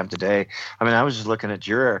technology we have today. I mean, I was just looking at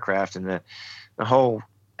your aircraft and the whole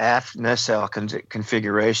aft nacelle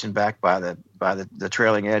configuration back by the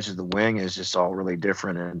trailing edge of the wing is just all really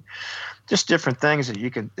different, and just different things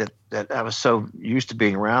that I was so used to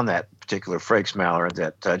being around that particular Frakes Mallard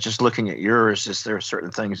that just looking at yours, there are certain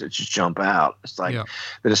things that just jump out. It's like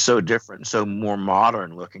that is so different, so more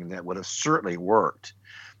modern looking, that would have certainly worked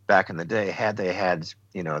back in the day had they had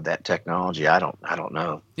that technology. I don't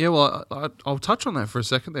know. Yeah, well, I'll touch on that for a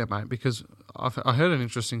second there, mate, because I heard an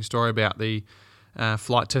interesting story about the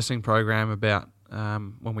flight testing program about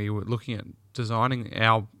when we were looking at designing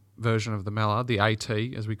our version of the Mallard, the AT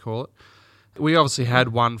as we call it. We obviously had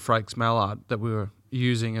one Frakes Mallard that we were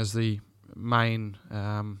using as the main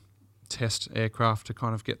test aircraft to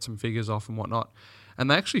kind of get some figures off and whatnot.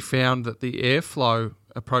 And they actually found that the airflow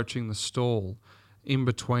approaching the stall in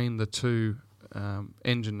between the two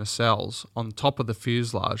engine nacelles on top of the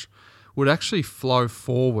fuselage would actually flow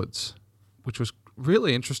forwards, which was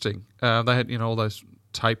really interesting. They had all those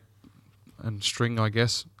tape and string, I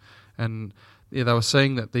guess, and they were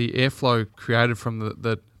saying that the airflow created from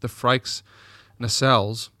the Frakes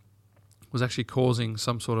nacelles was actually causing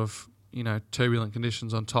some sort of turbulent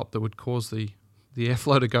conditions on top that would cause the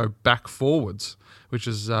airflow to go back forwards, which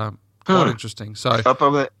is quite interesting. So up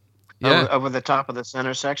over the top of the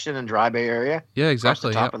center section and dry bay area. Yeah,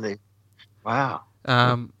 exactly. Top of the wow.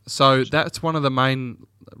 So that's one of the main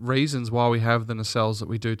reasons why we have the nacelles that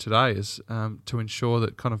we do today is to ensure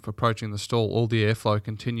that kind of approaching the stall, all the airflow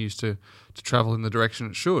continues to travel in the direction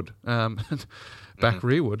it should, back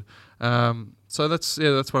rearward. So that's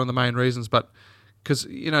one of the main reasons. But because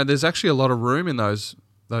there's actually a lot of room in those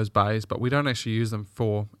bays, but we don't actually use them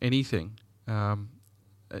for anything.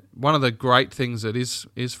 One of the great things that is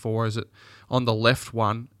that on the left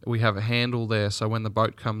one we have a handle there, so when the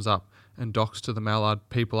boat comes up and docks to the Mallard,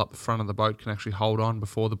 people up the front of the boat can actually hold on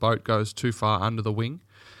before the boat goes too far under the wing.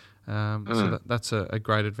 So that's a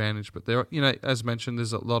great advantage. But there, as mentioned,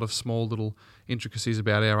 there's a lot of small little intricacies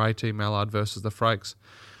about our AT Mallard versus the Frakes.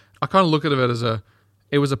 I kind of look at it as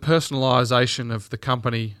it was a personalisation of the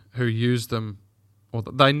company who used them, or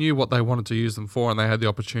they knew what they wanted to use them for, and they had the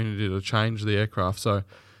opportunity to change the aircraft. So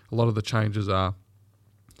a lot of the changes are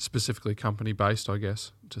specifically company based, I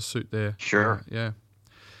guess, to suit their Sure. yeah.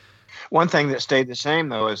 One thing that stayed the same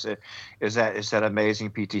though is that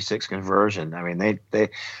amazing PT6 conversion. I mean, they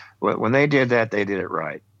when they did that, they did it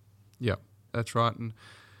right. Yeah, that's right. And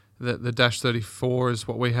the Dash 34 is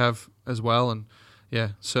what we have as well, and yeah,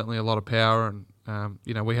 certainly a lot of power. And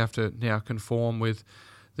we have to now conform with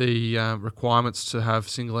the requirements to have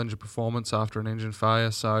single engine performance after an engine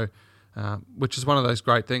failure. So, which is one of those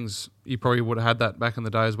great things. You probably would have had that back in the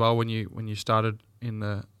day as well when you started in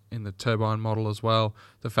the turbine model as well.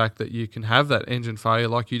 The fact that you can have that engine failure,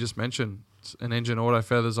 like you just mentioned, an engine auto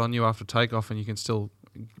feathers on you after takeoff, and you can still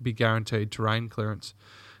be guaranteed terrain clearance.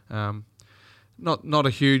 Not a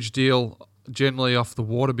huge deal generally off the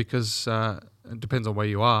water because it depends on where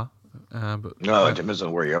you are. But it depends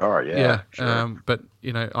on where you are. Yeah. Sure. But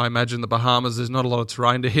I imagine the Bahamas, there's not a lot of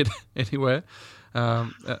terrain to hit anywhere.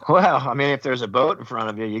 Well, I mean, if there's a boat in front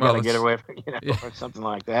of you, got to get away from, or something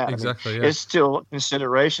like that. Exactly. I mean, it's still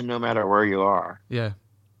consideration no matter where you are. Yeah,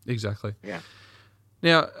 exactly. Yeah.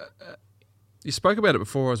 Now, you spoke about it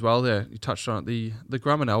before as well there. You touched on it, the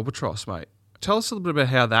Grumman Albatross, mate. Tell us a little bit about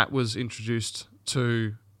how that was introduced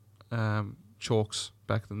to Chalks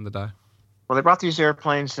back in the day. Well, they brought these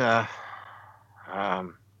airplanes.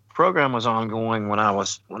 Program was ongoing when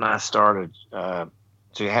I started.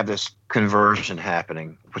 So you have this conversion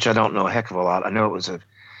happening, which I don't know a heck of a lot. I know it was a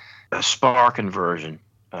spar conversion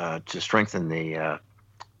to strengthen the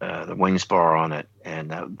wing spar on it,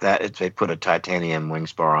 and they put a titanium wing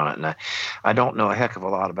spar on it. And I don't know a heck of a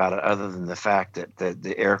lot about it other than the fact that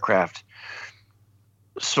the aircraft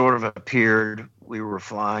sort of appeared. We were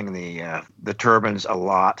flying the turbines a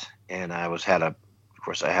lot, and I had a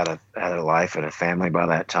life and a family by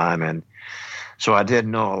that time, and so I did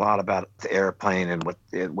know a lot about the airplane and what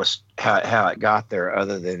it was, how it got there,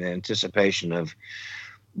 other than anticipation of,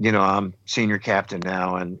 I'm senior captain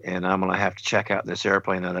now, and I'm going to have to check out this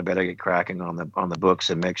airplane, and I better get cracking on the books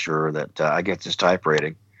and make sure that I get this type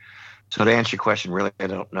rating. So to answer your question, really, I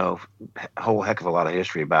don't know a whole heck of a lot of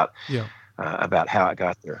history about how it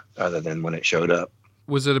got there, other than when it showed up.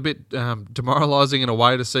 Was it a bit demoralizing in a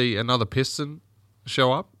way to see another piston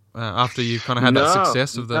show up after you kind of had that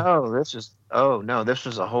success of the? This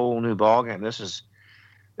was a whole new ballgame. This is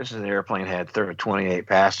an airplane that had 28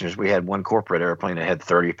 passengers. We had one corporate airplane that had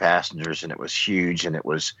 30 passengers, and it was huge, and it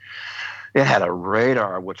had a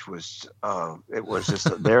radar, which was it was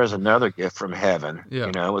just there's another gift from heaven. Yeah.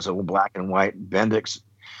 It was a black and white Bendix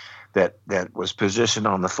that was positioned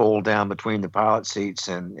on the fold down between the pilot seats,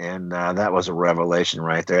 and that was a revelation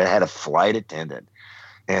right there. It had a flight attendant,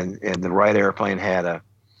 and the right airplane had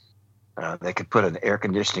they could put an air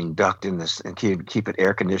conditioning duct in this and keep it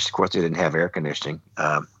air conditioned. Of course, they didn't have air conditioning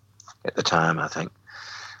at the time, I think.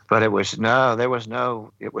 But it was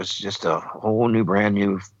just a whole new, brand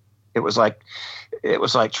new. It was like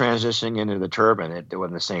transitioning into the turbine. It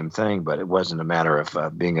wasn't the same thing, but it wasn't a matter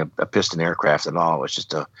of being a piston aircraft at all. It was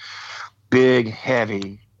just a big,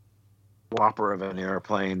 heavy whopper of an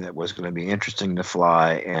airplane that was going to be interesting to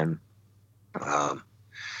fly. And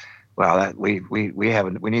we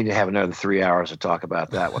need to have another 3 hours to talk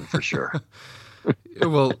about that one for sure.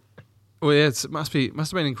 Well, yeah, it must have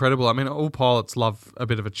been incredible. I mean, all pilots love a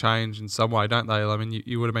bit of a change in some way, don't they? I mean,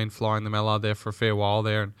 you would have been flying the Mallard there for a fair while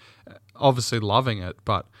there, and obviously loving it,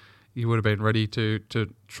 but you would have been ready to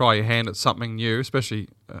try your hand at something new, especially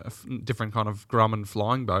a different kind of Grumman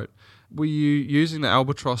flying boat. Were you using the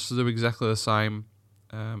Albatross to do exactly the same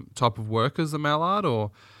type of work as the Mallard,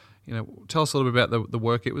 or tell us a little bit about the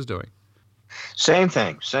work it was doing? Same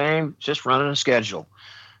thing, just running a schedule.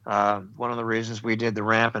 One of the reasons we did the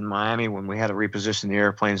ramp in Miami when we had to reposition the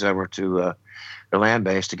airplanes over to the land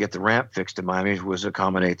base to get the ramp fixed in Miami was to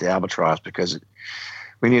accommodate the Albatross, because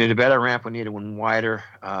we needed a better ramp. We needed one wider.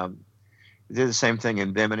 We did the same thing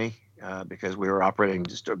in Bimini because we were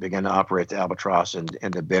began to operate the Albatross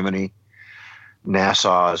into Bimini,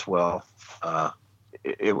 Nassau as well.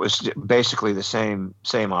 It was basically the same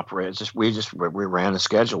operation. We ran a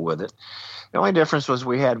schedule with it. The only difference was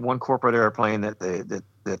we had one corporate airplane that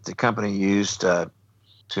the company used to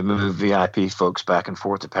move VIP folks back and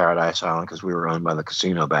forth to Paradise Island, because we were owned by the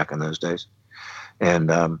casino back in those days.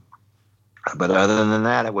 And but other than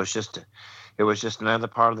that, it was just another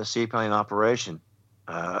part of the seaplane operation.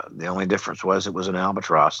 The only difference was it was an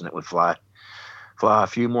Albatross, and it would fly a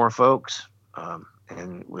few more folks.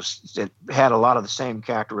 And it had a lot of the same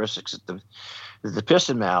characteristics that the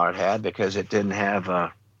piston Mallard had, because it didn't have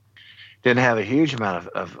a huge amount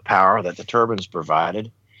of power that the turbines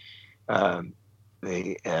provided. The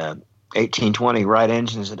 1820 Wright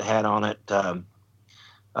engines it had on it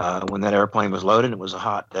when that airplane was loaded. It was a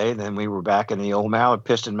hot day. Then we were back in the old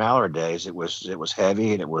piston Mallard days. It was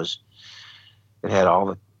heavy, and it had all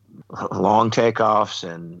the long takeoffs,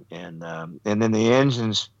 and then the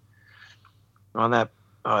engines on that.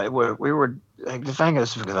 We were the thing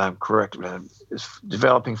is, because I'm correct, is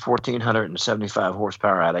developing 1,475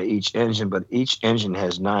 horsepower out of each engine, but each engine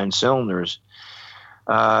has 9 cylinders,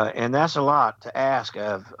 and that's a lot to ask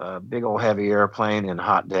of a big old heavy airplane in a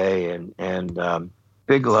hot day and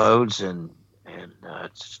big loads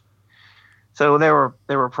so there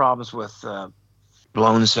were problems with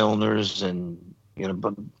blown cylinders and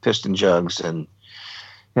piston jugs, and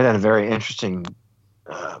it had a very interesting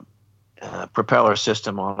propeller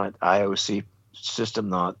system on it, IOC system,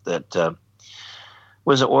 not that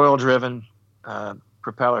was an oil-driven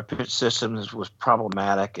propeller pitch system. This was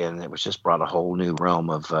problematic, and it was just brought a whole new realm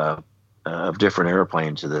of different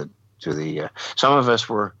airplanes to the. Some of us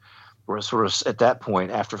were sort of at that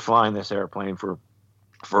point, after flying this airplane for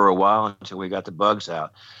a while until we got the bugs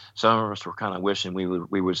out. Some of us were kind of wishing we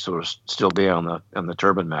would sort of still be on the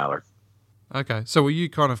turbine Mallard. Okay, so were you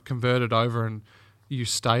kind of converted over and you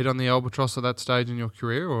stayed on the Albatross at that stage in your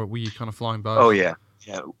career, or were you kind of flying both? Oh yeah.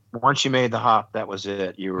 Once you made the hop, that was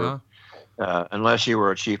it. You were, unless you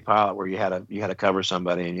were a chief pilot where you had to cover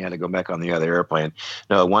somebody and you had to go back on the other airplane.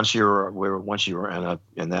 No, once you were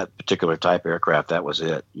in that particular type aircraft, that was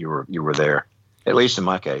it. You were there, at least in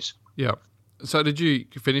my case. Yeah. So did you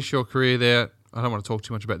finish your career there? I don't want to talk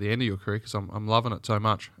too much about the end of your career because I'm loving it so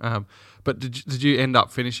much. But did you end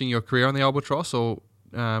up finishing your career on the Albatross, or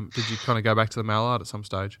did you kind of go back to the Mallard at some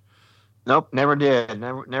stage? Nope, never did.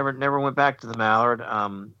 Never went back to the Mallard.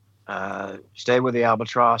 Stayed with the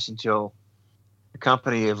Albatross until the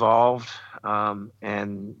company evolved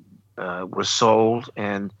and was sold,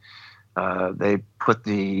 and they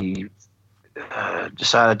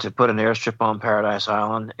decided to put an airstrip on Paradise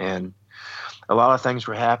Island, and a lot of things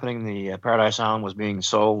were happening. The Paradise Island was being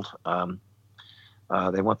sold.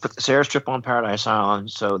 They put this airstrip on Paradise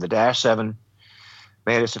Island, so the Dash 7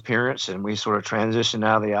 made its appearance, and we sort of transitioned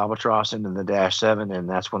out of the Albatross into the Dash 7, and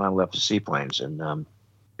that's when I left the seaplanes, and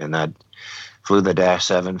I flew the Dash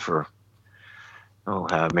 7 for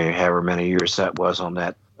however many years that was on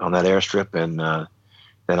that airstrip, and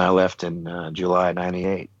then I left in July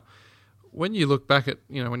 '98. When you look back at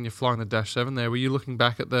when you're flying the Dash 7 there, were you looking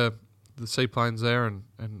back at the seaplanes there and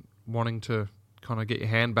wanting to kind of get your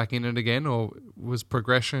hand back in it again, or was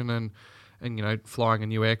progression and flying a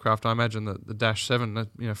new aircraft? I imagine that the Dash 7,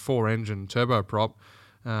 4-engine turboprop,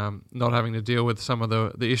 not having to deal with some of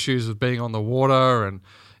the issues of being on the water and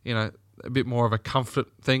a bit more of a comfort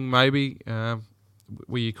thing maybe.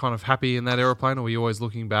 Were you kind of happy in that aeroplane, or were you always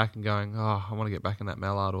looking back and going, I want to get back in that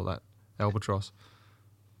Mallard or that Albatross?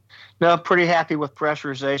 No, pretty happy with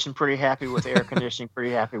pressurization, pretty happy with air conditioning,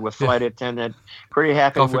 pretty happy with flight attendant, pretty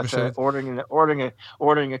happy coffee with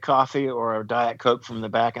ordering a coffee or a Diet Coke from the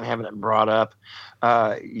back and having it brought up.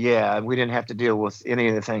 We didn't have to deal with any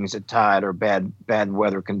of the things that tide or bad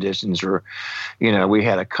weather conditions, or we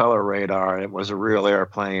had a color radar and it was a real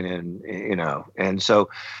airplane, and so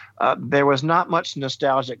there was not much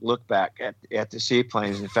nostalgic look back at the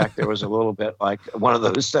seaplanes. In fact, there was a little bit like one of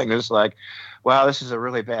those things like, wow, this is a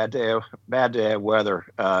really bad day of weather,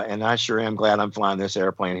 and I sure am glad I'm flying this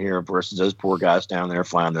airplane here versus those poor guys down there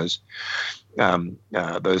flying those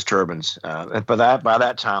turbines. But by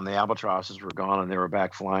that time, the Albatrosses were gone, and they were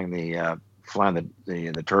back flying the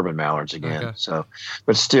turbine Mallards again. Okay. So,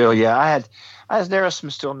 but still, yeah, there was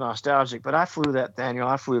some still nostalgic, but I flew that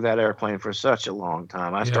airplane for such a long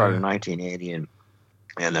time. I started in 1980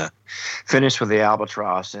 and finished with the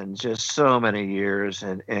Albatross, and just so many years,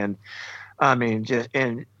 and I mean,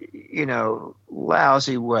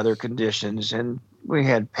 lousy weather conditions, and we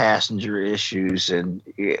had passenger issues, and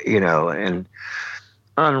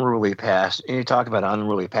unruly you talk about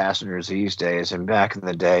unruly passengers these days, and back in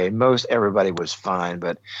the day, most everybody was fine,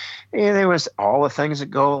 but there was all the things that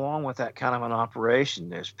go along with that kind of an operation.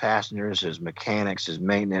 There's passengers, there's mechanics, there's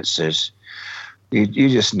maintenance, there's you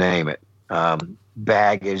just name it.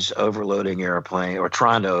 Baggage, overloading airplane, or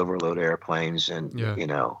trying to overload airplanes, and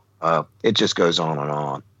it just goes on and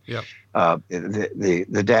on. Yeah.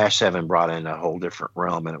 The Dash 7 brought in a whole different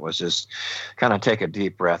realm, and it was just kind of take a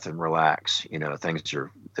deep breath and relax. Things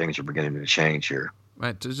are beginning to change here.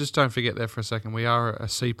 Mate, just don't forget there for a second. We are a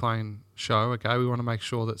seaplane show, okay? We want to make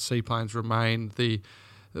sure that seaplanes remain the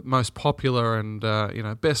most popular and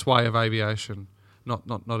best way of aviation. Not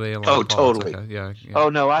airline. Oh, pilots, totally. Okay? Yeah. Oh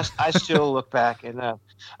no, I still look back, and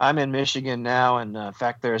I'm in Michigan now, and in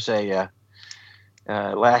fact, there's a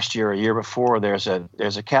last year, a year before, there's a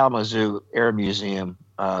Kalamazoo Air Museum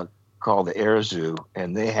called the Air Zoo,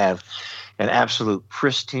 and they have an absolute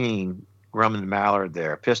pristine Grumman mallard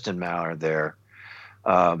there, piston mallard there.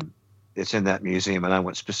 It's in that museum, and I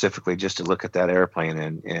went specifically just to look at that airplane.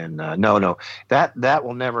 And no, that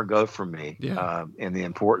will never go from me. Yeah. In the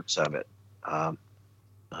importance of it. No,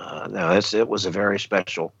 it was a very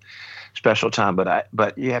special time.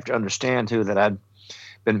 But you have to understand too that I'd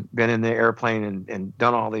been in the airplane and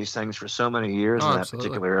done all these things for so many years in that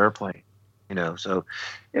particular airplane. So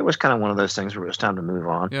it was kind of one of those things where it was time to move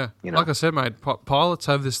on. Yeah, like I said, mate, pilots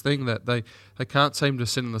have this thing that they can't seem to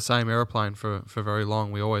sit in the same airplane for very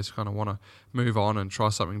long. We always kind of want to move on and try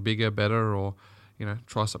something bigger, better, or,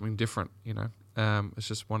 try something different, It's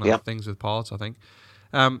just one of the things with pilots, I think.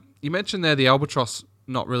 You mentioned there the Albatross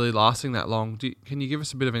not really lasting that long. Can you give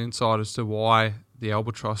us a bit of an insight as to why the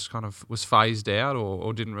Albatross kind of was phased out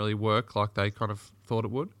or didn't really work like they kind of thought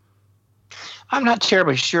it would? I'm not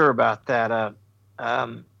terribly sure about that. I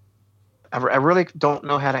really don't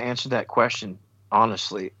know how to answer that question,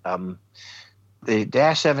 honestly. The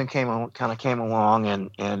Dash 7 came along,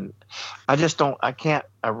 and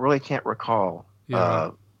I really can't recall.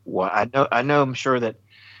 What I know. I'm sure that.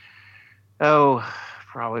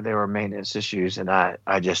 Probably there were maintenance issues, and I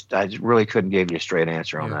really couldn't give you a straight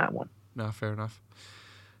answer on that one. No, fair enough.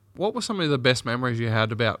 What were some of the best memories you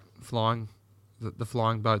had about flying? The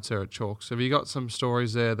flying boats there at Chalks. Have you got some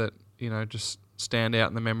stories there that, just stand out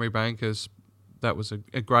in the memory bank as that was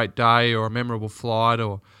a great day or a memorable flight,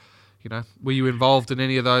 or, were you involved in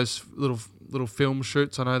any of those little film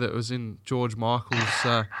shoots? I know that it was in George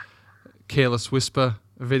Michael's Careless Whisper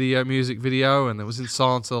music video, and it was in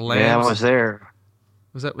Silence of the Lambs. Yeah, I was there.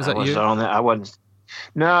 Was that you? On that. I wasn't.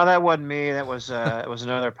 No, that wasn't me. That was it was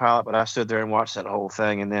another pilot, but I stood there and watched that whole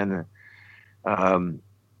thing, and then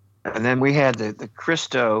we had the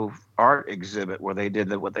Christo art exhibit where they did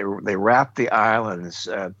they wrapped the islands,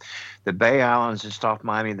 the Bay Islands just off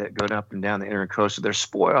Miami that go up and down the intercoastal. There's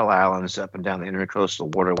spoil islands up and down the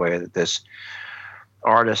intercoastal waterway that this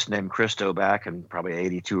artist named Christo back in probably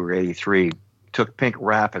 82 or 83 took pink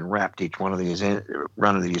wrap and wrapped each one of these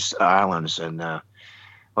islands, and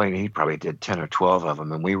he probably did 10 or 12 of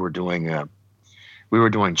them, and we were doing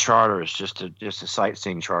charters, just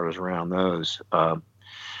sightseeing charters around those. That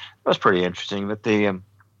was pretty interesting. But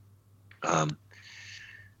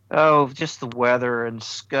just the weather and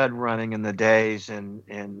scud running in the days, and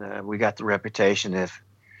we got the reputation if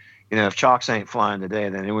Chalks ain't flying today,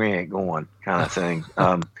 then we ain't going, kind of thing.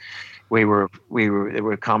 It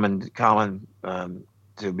were common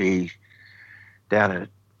to be down at,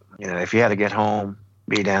 if you had to get home,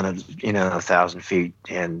 be down at 1,000 feet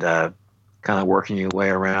and kind of working your way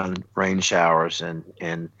around rain showers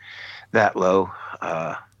and that low.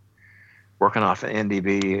 Working off of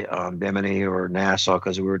NDB on Bimini or Nassau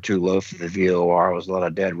because we were too low for the VOR. It was a lot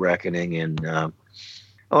of dead reckoning and a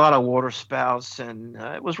lot of water spouts, and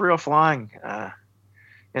it was real flying.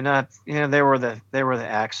 They were the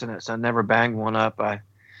accidents. I never banged one up. I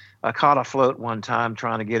caught a float one time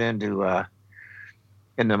trying to get into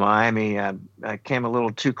Miami. I came a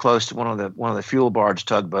little too close to one of the fuel barge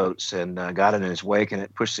tugboats and got in his wake, and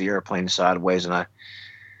it pushed the airplane sideways, and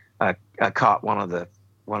I caught one of the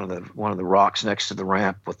rocks next to the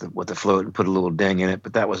ramp with the float and put a little ding in it,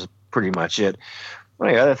 but that was pretty much it. One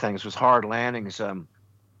of the other things was hard landings. Of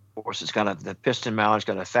course, it's the piston mallard's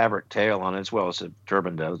got a fabric tail on it as well as the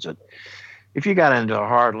turbine does. If you got into a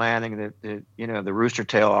hard landing, the rooster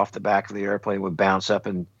tail off the back of the airplane would bounce up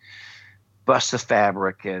and bust the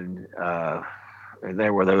fabric, and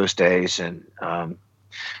there were those days. And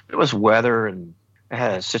it was weather, and I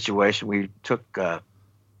had a situation. We took.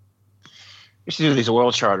 We used to do these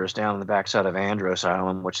oil charters down on the backside of Andros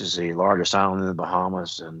Island, which is the largest island in the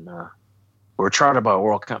Bahamas, and we're chartered by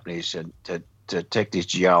oil companies to take these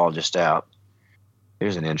geologists out.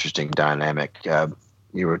 Here's an interesting dynamic.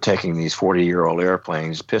 You were taking these 40-year-old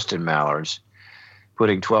airplanes, piston mallards,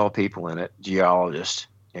 putting 12 people in it, geologists,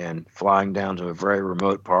 and flying down to a very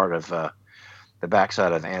remote part of the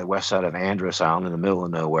backside of west side of Andros Island in the middle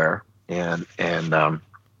of nowhere, and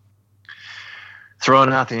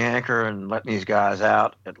throwing out the anchor and letting these guys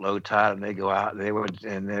out at low tide, and they go out.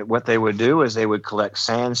 What they would do is they would collect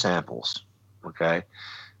sand samples, okay,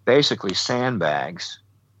 basically sandbags,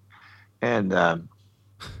 and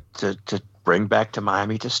to bring back to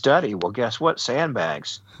Miami to study. Well, guess what?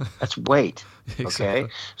 Sandbags. That's weight. Okay, Exactly.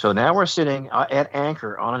 So now we're sitting at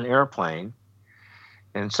anchor on an airplane,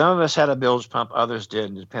 and some of us had a bilge pump, others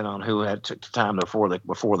didn't, depending on who took the time before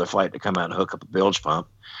the flight to come out and hook up a bilge pump.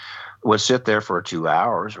 Would sit there for 2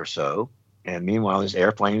 hours or so, and meanwhile these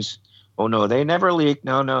airplanes, they never leaked.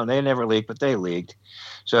 No, they never leaked, but they leaked.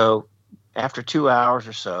 So after 2 hours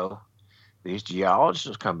or so, these geologists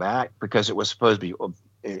would come back because it was supposed to be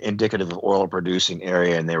indicative of oil producing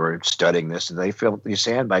area, and they were studying this, and they filled these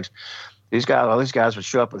sandbags. All these guys would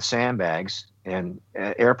show up with sandbags and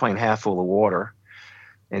an airplane half full of water,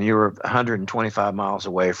 and you were 125 miles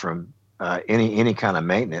away from any kind of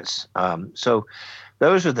maintenance. So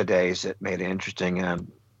those are the days that made it interesting.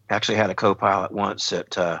 Actually had a co-pilot once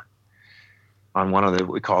that on one of the,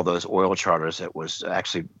 we call those oil charters, that was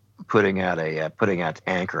actually putting out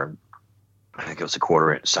anchor. I think it was a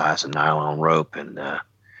 1/4 inch size of nylon rope, and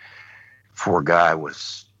poor guy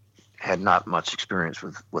had not much experience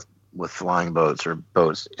with flying boats or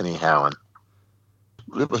boats anyhow, and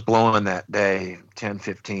it was blowing that day 10,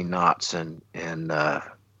 15 knots, and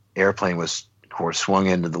airplane was, of course, swung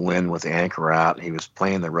into the wind with the anchor out. He was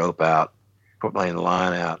playing the rope out, playing the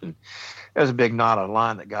line out, and there was a big knot of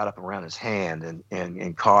line that got up around his hand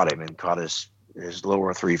and caught him, and caught his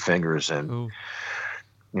lower 3 fingers, and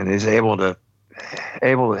he's able to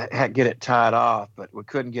get it tied off, but we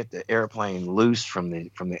couldn't get the airplane loose from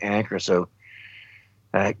the anchor. So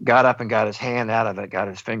got up and got his hand out of it, got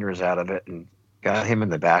his fingers out of it, and got him in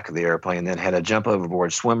the back of the airplane. Then had to jump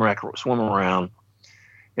overboard, swim around,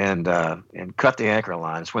 and cut the anchor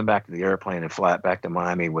line, swim back to the airplane, and fly it back to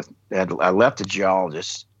Miami. I left the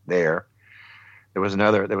geologist there. There was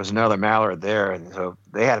another Mallard there, and so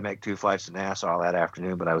they had to make 2 flights to Nassau that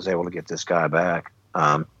afternoon. But I was able to get this guy back.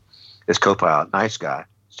 This co-pilot, nice guy,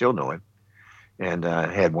 still know him, and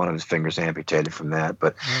had one of his fingers amputated from that.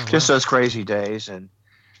 But just those crazy days, and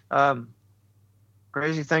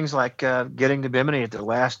crazy things like getting to Bimini at the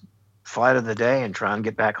last flight of the day and trying to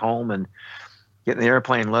get back home, and getting the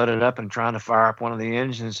airplane loaded up and trying to fire up one of the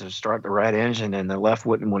engines to start the right engine, and the left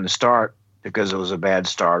wouldn't want to start because it was a bad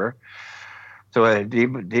starter. So I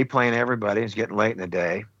deplane everybody. It's getting late in the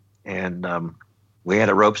day, and we had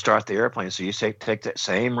a rope start the airplane. So you take that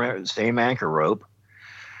same anchor rope,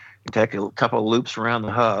 you take a couple of loops around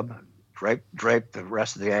the hub, drape the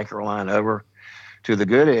rest of the anchor line over to the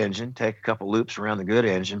good engine, take a couple of loops around the good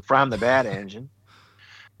engine, prime the bad engine,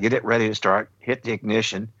 get it ready to start, hit the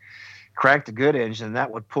ignition, crank the good engine, and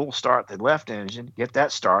that would pull start the left engine, get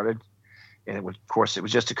that started. And it was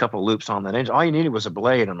just a couple of loops on that engine. All you needed was a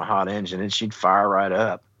blade on the hot engine, and she'd fire right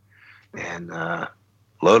up and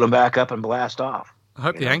load them back up and blast off. I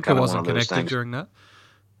hope the anchor wasn't connected during that.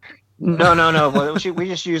 No. Well, we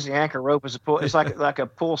just use the anchor rope as a pull. It's like a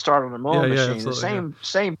pull start on a mowing machine. The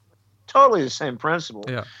same, totally the same principle.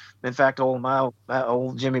 Yeah. In fact, my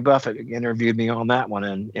old Jimmy Buffett interviewed me on that one,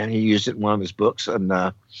 and he used it in one of his books. And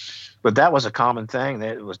but that was a common thing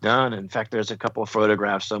that was done. In fact, there's a couple of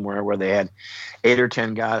photographs somewhere where they had 8 or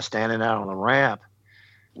 10 guys standing out on the ramp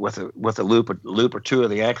with a loop or two of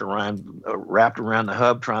the anchor line wrapped around the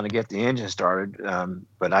hub, trying to get the engine started.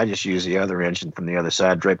 But I just used the other engine from the other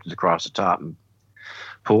side, draped it across the top, and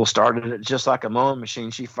started it just like a mowing machine.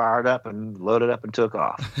 She fired up and loaded up and took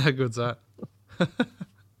off. How good's that?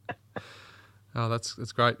 Oh, that's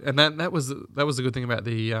great. And that was the good thing about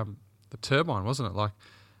the turbine, wasn't it? Like,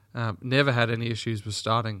 never had any issues with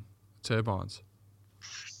starting turbines.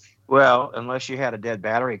 Well, unless you had a dead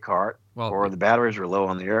battery cart, or the batteries were low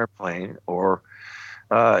on the airplane, or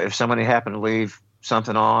if somebody happened to leave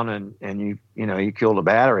something on and you killed a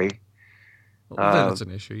battery. Well, then it's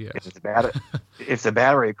an issue, yes. If the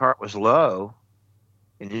battery cart was low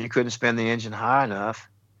and you couldn't spin the engine high enough,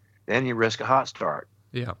 then you risk a hot start.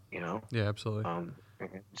 Yeah. Yeah, absolutely.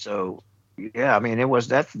 So, yeah, I mean, it was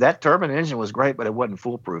that turbine engine was great, but it wasn't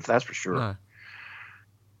foolproof. That's for sure. No.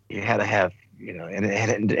 You had to have,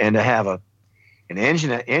 and to have an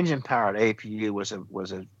engine powered APU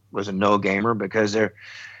was a no gamer, because they're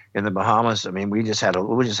in the Bahamas. I mean, we just had a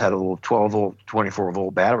little 12 volt, 24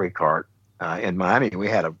 volt battery cart. In Miami, we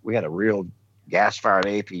had a real gas fired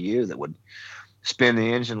APU that would spin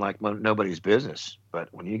the engine like nobody's business. But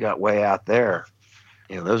when you got way out there,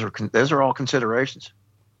 those are all considerations.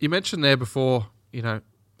 You mentioned there before,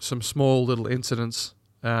 some small little incidents.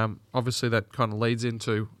 Obviously, that kind of leads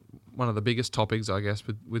into one of the biggest topics, I guess,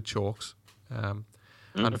 with Chalks.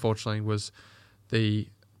 Unfortunately, was the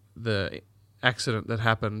accident that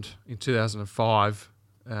happened in 2005.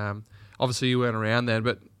 Obviously, you weren't around then,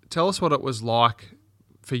 but tell us what it was like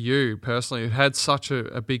for you personally. You had such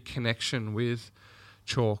a big connection with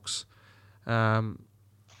Chalks.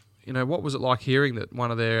 What was it like hearing that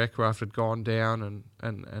one of their aircraft had gone down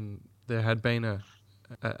and there had been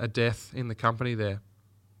a death in the company there?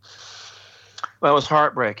 Well, it was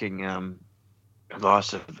heartbreaking. I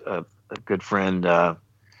lost a good friend a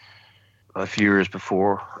few years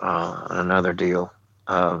before another deal.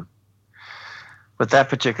 When but that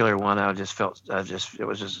particular one, it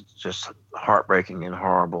was just heartbreaking and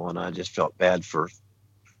horrible, and I just felt bad for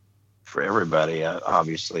everybody,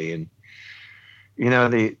 obviously. And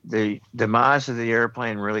the demise of the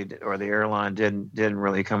airplane or the airline didn't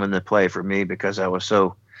really come into play for me, because I was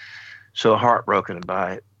so heartbroken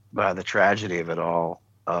by the tragedy of it all,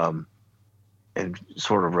 and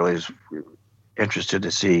sort of really was interested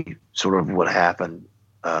to see sort of what happened.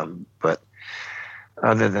 But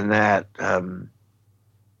other than that,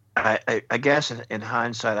 I guess in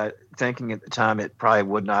hindsight, thinking at the time, it probably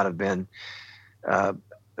would not have been a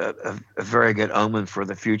very good omen for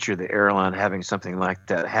the future, the airline having something like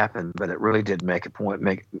that happen. But it really did make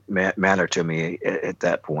matter to me at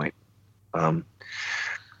that point. I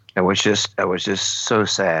was just so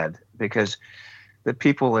sad, because the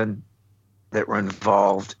people that were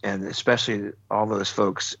involved, and especially all those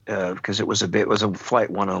folks, because it was a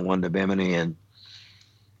flight 101 to Bimini, and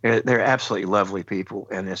they're absolutely lovely people,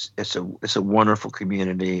 and it's a wonderful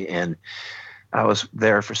community, and I was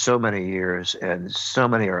there for so many years, and so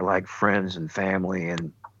many are like friends and family,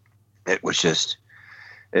 and it was just,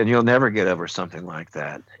 and you'll never get over something like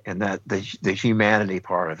that, and that the humanity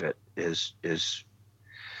part of it was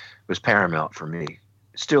paramount for me.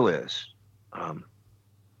 It still is.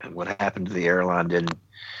 And what happened to the airline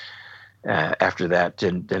after that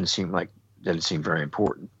didn't seem very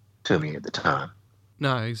important to me at the time.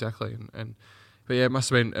 No, exactly. But yeah, it must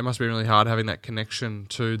have been really hard having that connection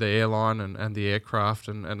to the airline and the aircraft,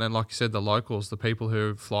 and then, like you said, the locals, the people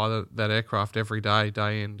who fly that aircraft every day,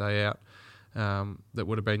 day in, day out, that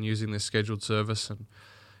would have been using this scheduled service, and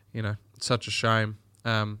it's such a shame.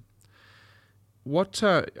 What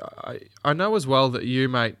I know as well that you,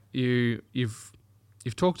 mate, you've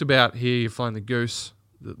talked about here. You've flown the Goose,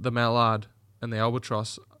 the Mallard, and the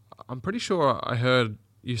Albatross. I'm pretty sure I heard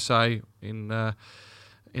you say in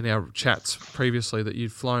our chats previously that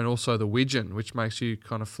you'd flown also the Widgeon, which makes you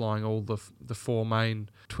kind of flying all the four main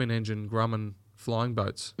twin-engine Grumman flying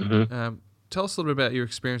boats. Mm-hmm. Tell us a little bit about your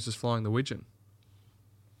experiences flying the Widgeon.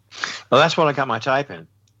 Well, that's what I got my type in.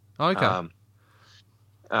 Okay.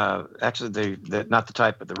 Actually, not the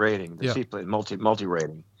type, but the rating, the seaplane multi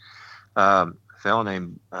rating. Fellow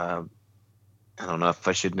named, I don't know if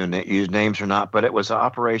I should use names or not, but it was an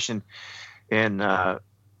operation in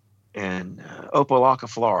Opelika,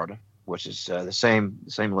 Florida, which is the same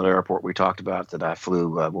little airport we talked about that I flew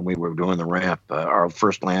when we were doing the ramp, our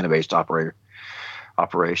first land-based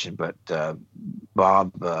operation. But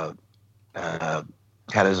Bob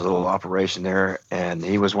had his little operation there, and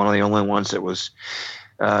he was one of the only ones that was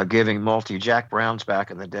giving multi. Jack Brown's back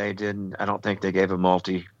in the day I don't think they gave a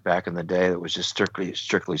multi back in the day. That was just strictly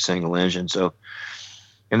single engine. So,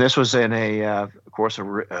 and this was in a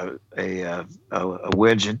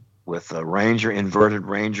Widgeon with inverted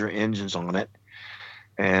Ranger engines on it,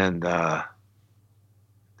 and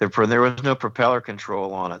there was no propeller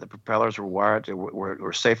control on it. The propellers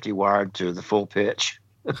were safety wired to the full pitch,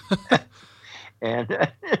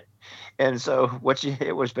 and so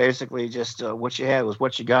it was basically just what you had was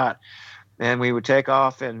what you got, and we would take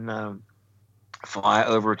off and fly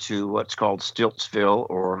over to what's called Stiltsville,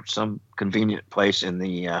 or some convenient place in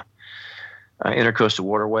the Intercoastal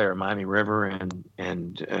Waterway or Miami River,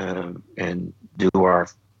 and do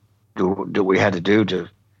what we had to do to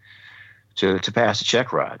pass the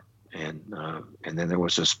check ride, and then there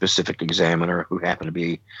was a specific examiner who happened to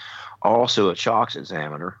be also a CHOCS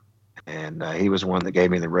examiner. And he was the one that gave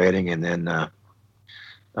me the rating, and then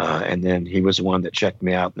he was the one that checked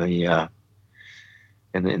me out in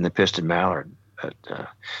the Piston Mallard. But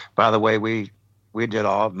by the way, we did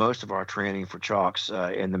most of our training for CHOCS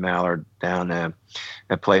in the Mallard down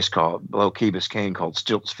a place below Key Biscayne called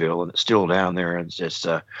Stiltsville, and it's still down there. It's just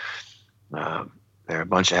there are a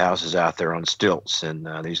bunch of houses out there on stilts, and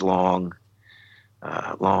these long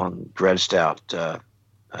dredged out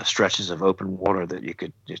stretches of open water that you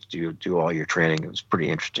could just do all your training. It was pretty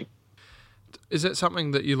interesting. Is that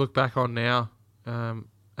something that you look back on now,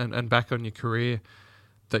 and back on your career,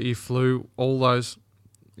 that you flew all those,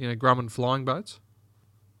 Grumman flying boats?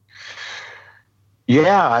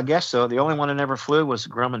 Yeah, I guess so. The only one I never flew was the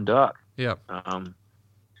Grumman Duck. Yeah.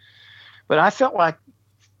 But I felt like,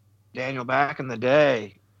 Daniel, back in the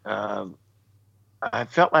day, I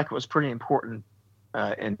felt like it was pretty important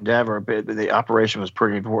endeavor, but the operation was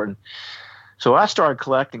pretty important. So I started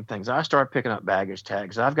collecting things. I started picking up baggage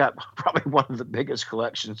tags. I've got probably one of the biggest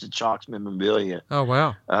collections of CHOCS memorabilia. Oh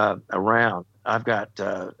wow! Around. I've got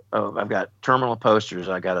terminal posters.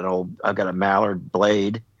 I've got a Mallard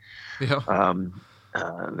blade. Yeah.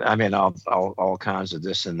 I mean, all kinds of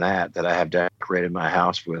this and that I have decorated my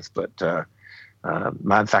house with. But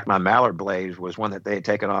In fact, my Mallard blade was one that they had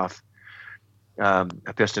taken off, a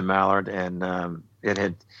piston Mallard, and it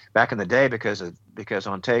had back in the day because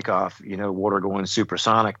on takeoff, water going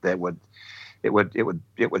supersonic, it would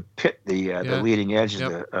pit the leading edge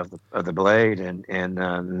of the blade,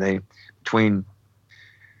 and they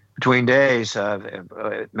between days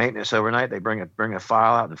maintenance overnight, they bring a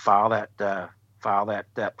file out and file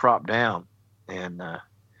that prop down, and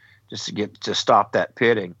just to stop that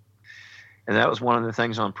pitting. And that was one of the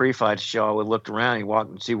things on pre-flight. Shaw would look around, he walked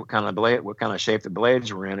and see what kind of shape the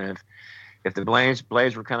blades were in. And if the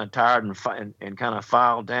blades were kind of tired and kind of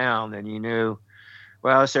filed down, then you knew,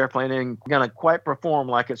 well, this airplane ain't gonna quite perform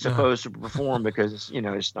like it's supposed to perform because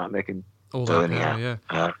it's not making all that power.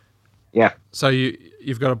 Yeah. Yeah. So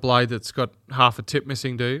you've got a blade that's got half a tip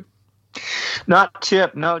missing, do you? Not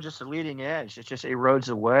tip, no, just the leading edge. It just erodes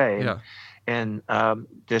away. Yeah. And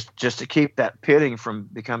just to keep that pitting from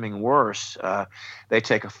becoming worse, they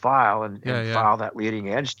take a file and file that leading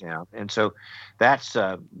edge down. And so that's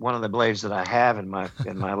one of the blades that I have in my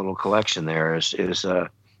little collection. There is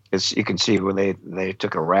you can see where they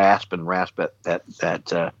took a rasp and rasped that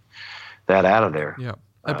out of there. Yeah,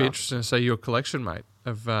 that'd be interesting to see your collection, mate,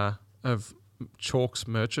 of Chalk's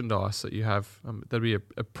merchandise that you have. That'd be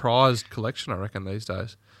a prized collection, I reckon, these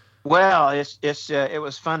days. Well, it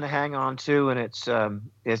was fun to hang on to, and it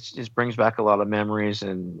just brings back a lot of memories,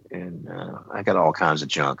 and I got all kinds of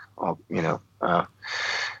junk. I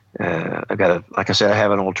got like I said, I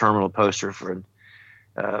have an old terminal poster for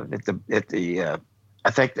I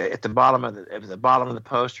think at the bottom of the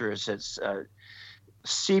poster it says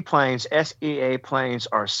seaplanes, SEA planes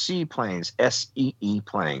are seaplanes, SEE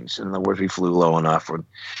planes. In other words, we flew low enough.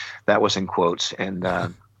 That was in quotes, and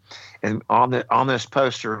on this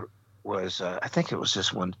poster was I think it was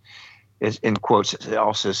this one is in quotes. It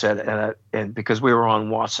also said and because we were on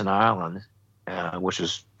Watson Island, which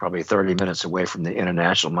is probably 30 minutes away from the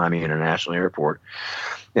Miami International Airport,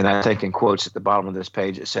 and I think in quotes at the bottom of this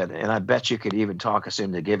page it said, and I bet you could even talk us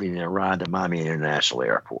into giving you a ride to Miami International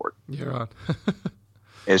Airport. Yeah, right.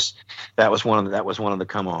 That was one of the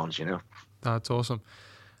come-ons, That's awesome.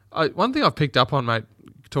 One thing I've picked up on, mate,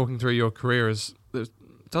 talking through your career is it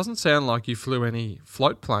doesn't sound like you flew any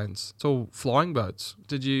float planes. It's all flying boats.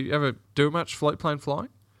 Did you ever do much float plane flying?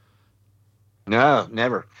 No,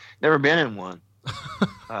 never been in one.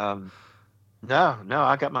 No,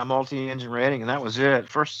 I got my multi-engine rating, and that was it.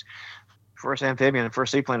 First amphibian and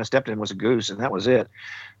first seaplane I stepped in was a Goose, and that was it.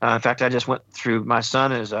 In fact, I just went through. My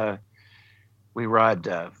son is we ride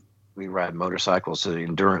motorcycles, the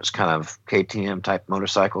endurance kind of KTM type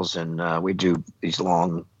motorcycles, and we do these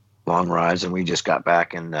long rides. And we just got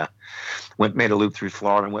back and made a loop through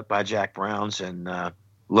Florida and went by Jack Brown's and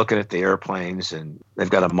looking at the airplanes. And they've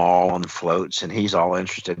got a mall on the floats, and he's all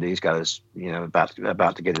interested. He's got his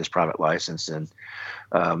about to get his private license, and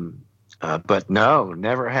but no,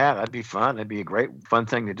 never have. That'd be fun. That'd be a great fun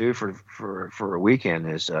thing to do for a weekend.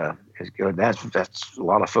 Is good. That's a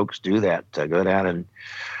lot of folks do that. Go down and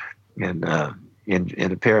in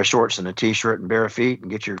a pair of shorts and a t-shirt and bare feet and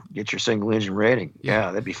get your single engine rating.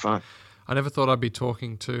 Yeah, that'd be fun. I never thought I'd be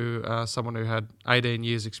talking to someone who had 18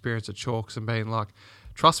 years experience at Chalks and being like,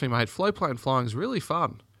 trust me, mate, float plane flying is really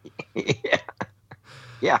fun.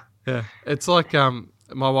 Yeah. It's like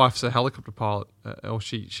my wife's a helicopter pilot, or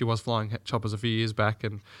she was flying choppers a few years back,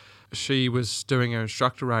 and she was doing her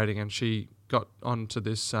instructor rating, and she got onto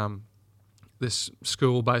this this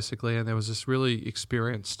school basically, and there was this really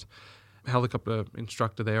experienced helicopter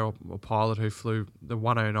instructor there, or pilot, who flew the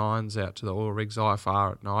 109s out to the oil rigs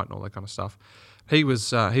IFR at night and all that kind of stuff. He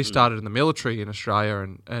was he started in the military in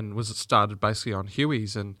Australia and was started basically on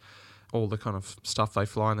Hueys and all the kind of stuff they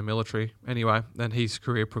fly in the military. Anyway, then his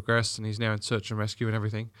career progressed and he's now in search and rescue and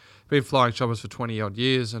everything. Been flying choppers for 20 odd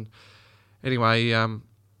years. And anyway,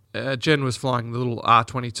 Jen was flying the little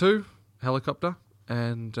R-22 helicopter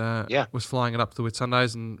and was flying it up to the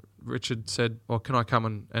Whitsundays, and Richard said, well, can I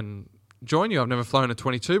come and join you? I've never flown a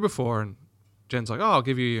 22 before. And Jen's like, oh, I'll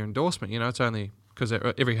give you your endorsement. It's only because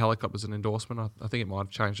every helicopter's an endorsement. I think it might have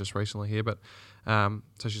changed just recently here. But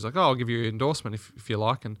so she's like, oh, I'll give you your endorsement if you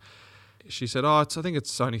like. And she said, I think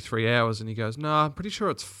it's only 3 hours. And he goes, no, I'm pretty sure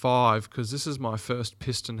it's 5 because this is my first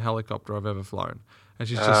piston helicopter I've ever flown. And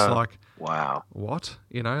she's just like, wow, what?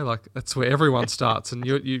 Like that's where everyone starts. And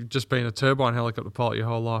you've just been a turbine helicopter pilot your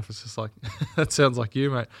whole life. It's just like, that sounds like you,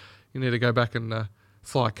 mate. You need to go back and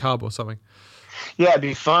fly a Cub or something. Yeah, it'd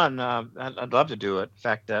be fun. I'd love to do it. In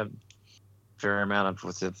fact, fair amount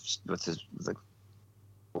of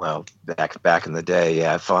well, back in the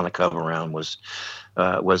day, flying a Cub around is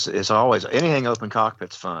always anything open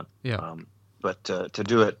cockpit's fun. Yeah. but to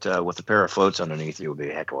do it with a pair of floats underneath you would be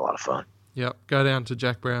a heck of a lot of fun. Yep. Go down to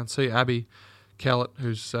Jack Brown, see Abby Kellett,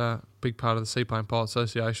 who's a big part of the Seaplane Pilot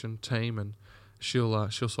Association team, and she'll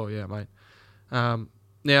sort you out, mate.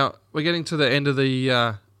 Now we're getting to the end of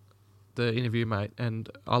the interview, mate, and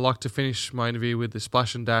I like to finish my interview with the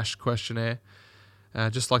Splash and Dash questionnaire.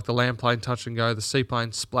 Just like the land plane touch and go, the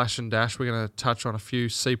seaplane splash and dash, we're going to touch on a few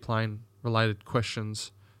seaplane related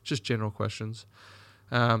questions, just general questions.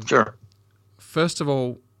 Sure. First of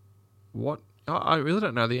all, I really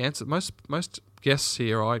don't know the answer. Most guests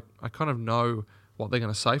here, I kind of know what they're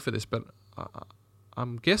going to say for this, but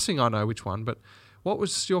I'm guessing I know which one. But what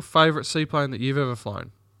was your favourite seaplane that you've ever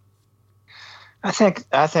flown? I think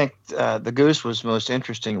the Goose was most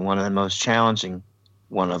interesting, one of the most challenging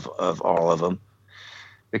one of all of them,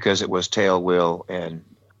 because it was tail wheel, and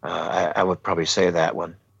I would probably say that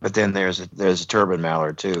one. But then there's a turbine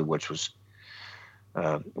Mallard too, which was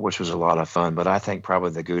a lot of fun. But I think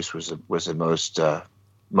probably the Goose was the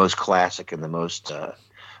most classic and the most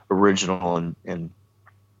original and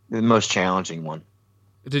the most challenging one.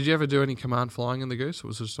 Did you ever do any command flying in the Goose, or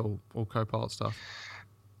was it just all co-pilot stuff?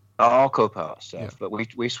 All co-pilot stuff, Yeah. but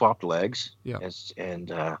we swapped legs. Yeah. And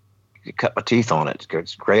cut my teeth on it.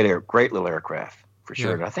 It's great little aircraft for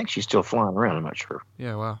sure. Yeah. And I think she's still flying around. I'm not sure.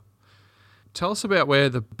 Yeah, wow. Tell us about where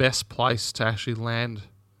the best place to actually land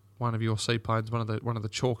one of your seaplanes, one of the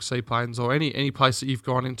Chalk seaplanes, or any place that you've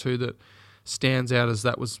gone into that stands out as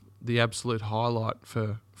that was the absolute highlight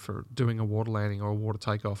for doing a water landing or a water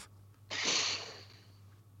takeoff.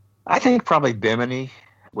 I think probably Bimini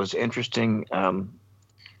was interesting.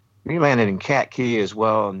 We landed in Cat Key as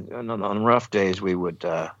well, and on rough days we would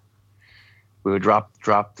drop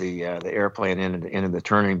the airplane into the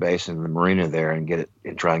turning basin in the marina there and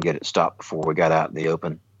try and get it stopped before we got out in the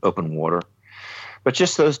open water. But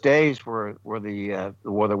just those days where the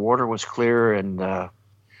water was clear and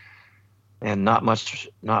not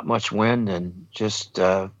much wind, and just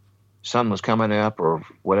sun was coming up or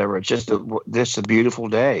whatever. It's just the beautiful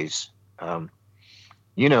days.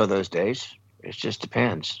 Those days. It just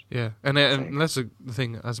depends. Yeah, and that's the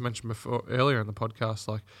thing, as I mentioned earlier in the podcast.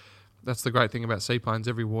 Like, that's the great thing about seaplanes.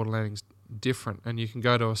 Every water landing's different, and you can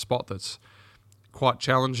go to a spot that's quite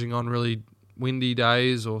challenging on really windy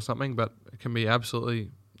days or something, but it can be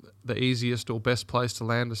absolutely the easiest or best place to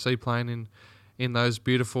land a seaplane in those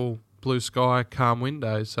beautiful blue sky, calm wind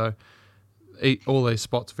days. So all these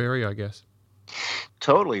spots vary, I guess.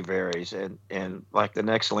 Totally varies, and like the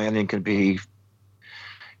next landing could be,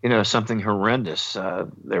 something horrendous.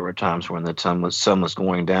 There were times when the sun was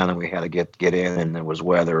going down and we had to get in, and there was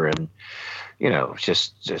weather, and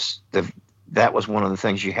that was one of the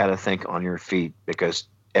things you had to think on your feet, because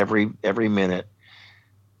every minute,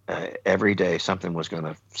 every day something was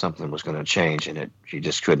gonna change, and you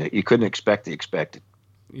couldn't expect the expected.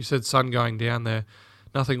 You said sun going down there.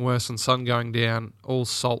 Nothing worse than sun going down, all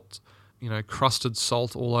salt, crusted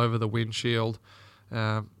salt all over the windshield.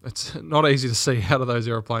 It's not easy to see out of those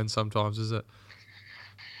airplanes sometimes, is it?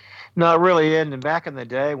 No, it really isn't. And back in the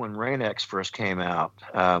day when Rain-X first came out,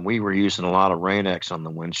 we were using a lot of Rain-X on the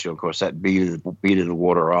windshield. Of course, that beated the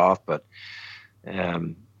water off. But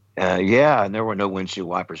and there were no windshield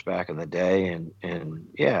wipers back in the day. And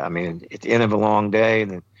yeah, I mean, at the end of a long day,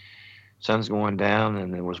 the sun's going down,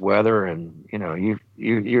 and there was weather, and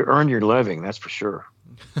you earned your living. That's for sure.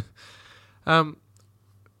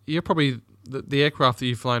 You're probably the aircraft that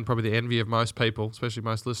you've flown, probably the envy of most people, especially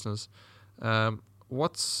most listeners.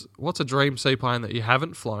 What's a dream seaplane that you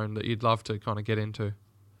haven't flown that you'd love to kind of get into?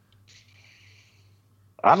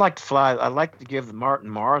 I'd like to give the Martin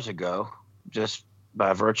Mars a go, just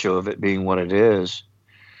by virtue of it being what it is.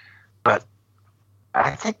 But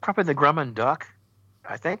I think probably the Grumman Duck.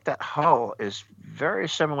 I think that hull is very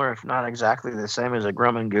similar, if not exactly the same as a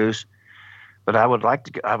Grumman Goose. But I would like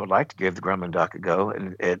to give the Grumman Duck a go,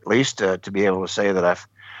 and at least to be able to say that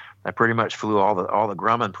I pretty much flew all the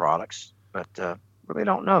Grumman products. But really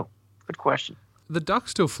don't know. Good question. The Duck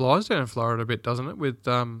still flies down in Florida a bit, doesn't it? With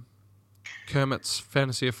Kermit's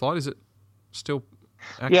Fantasy of Flight, is it still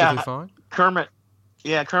actively flying? Kermit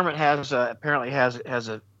apparently has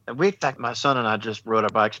a. In fact, my son and I just rode our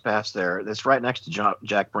bikes past there. That's right next to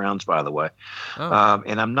Jack Brown's, by the way. Oh.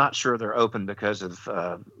 And I'm not sure they're open because of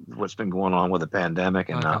what's been going on with the pandemic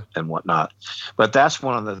and whatnot. But that's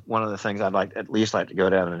one of the things I'd at least like to go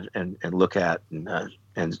down and look at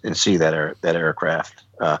and see that aircraft.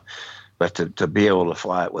 But to be able to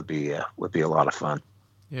fly it would be a lot of fun.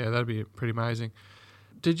 Yeah, that'd be pretty amazing.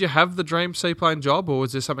 Did you have the dream seaplane job, or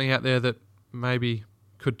was there something out there that maybe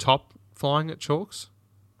could top flying at Chalks?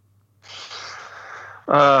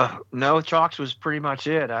 No, Chalks was pretty much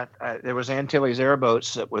it. There was Antilles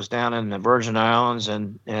airboats that was down in the Virgin Islands,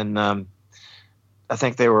 and I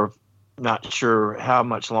think they were not sure how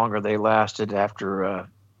much longer they lasted after.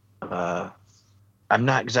 I'm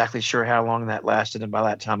not exactly sure how long that lasted, and by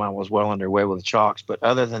that time I was well underway with Chalks. But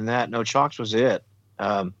other than that, no, Chalks was it.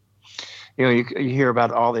 You hear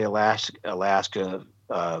about all the Alaska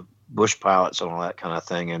bush pilots and all that kind of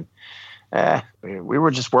thing, and we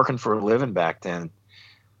were just working for a living back then.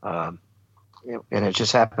 And it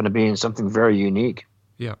just happened to be in something very unique.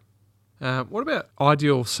 Yeah. What about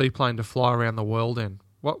ideal seaplane to fly around the world in?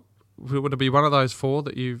 What would it be? One of those four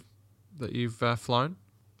that you've flown?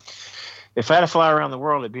 If I had to fly around the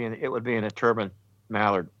world, it would be in a turbine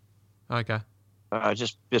Mallard. Okay.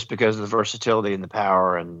 Just because of the versatility and the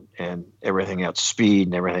power and everything else, speed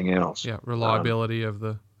and everything else. Yeah, reliability of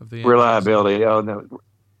the reliability. Oh no,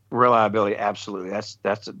 reliability. Absolutely.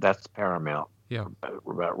 That's paramount. Yeah.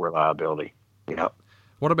 About reliability. Yeah.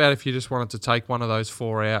 What about if you just wanted to take one of those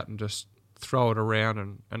four out and just throw it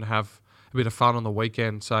around and have a bit of fun on the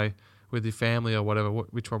weekend, say with your family or whatever?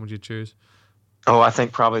 Which one would you choose? Oh, I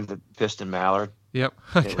think probably the Piston Mallard. Yep.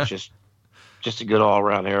 Okay. It was just a good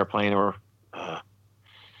all-around airplane, or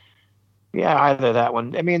either that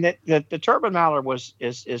one. I mean, the Turbine Mallard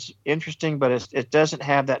is interesting, but it doesn't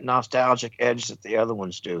have that nostalgic edge that the other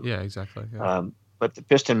ones do. Yeah, exactly. Yeah. But the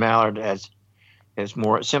Piston Mallard is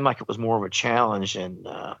more. It seemed like it was more of a challenge, and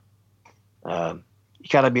you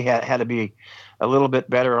had to be a little bit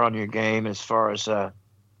better on your game as far as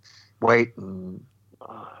weight and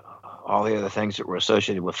all the other things that were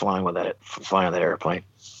associated with flying that airplane.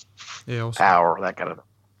 Yeah, awesome. Power, that kind of thing.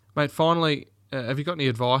 Mate, finally, have you got any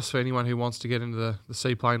advice for anyone who wants to get into the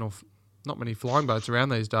seaplane, or not many flying boats around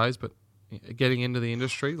these days, but getting into the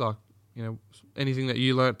industry? Like, anything that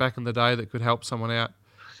you learnt back in the day that could help someone out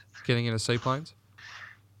getting into seaplanes?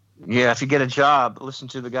 Yeah, if you get a job, listen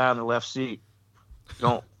to the guy on the left seat.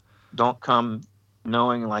 Don't come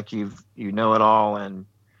knowing like you know it all, and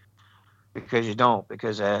because you don't,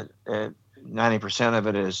 because 90% of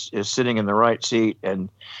it is sitting in the right seat, and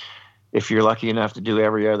if you're lucky enough to do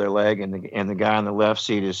every other leg, and the guy on the left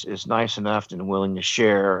seat is nice enough and willing to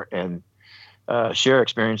share and share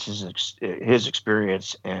experiences, his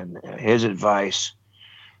experience and his advice,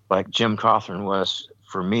 like Jim Cawthorn was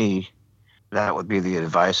for me, that would be the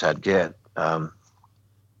advice I'd get.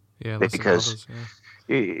 Because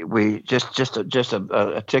we just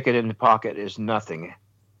a ticket in the pocket is nothing.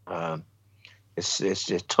 It's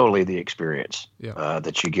just totally the experience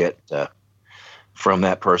that you get from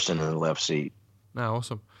that person in the left seat. No,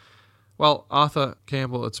 awesome. Well, Arthur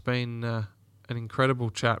Campbell, it's been an incredible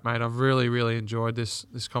chat, mate. I've really, really enjoyed this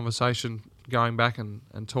conversation, going back and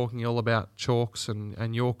talking all about Chalks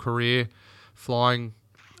and your career flying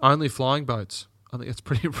boats. I think it's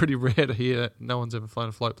pretty rare to hear that no one's ever flown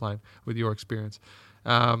a float plane with your experience.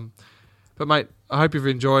 But, mate, I hope you've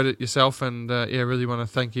enjoyed it yourself, and really want to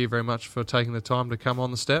thank you very much for taking the time to come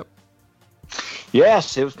on the step.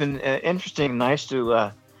 Yes, it's been interesting, nice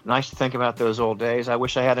to think about those old days. I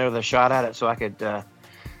wish I had another shot at it so I could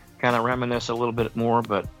kind of reminisce a little bit more,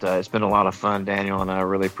 but it's been a lot of fun, Daniel, and I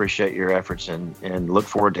really appreciate your efforts and look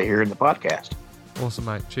forward to hearing the podcast. Awesome,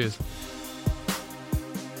 mate. Cheers.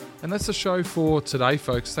 And that's the show for today,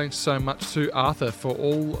 folks. Thanks so much to Arthur for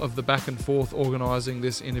all of the back and forth organising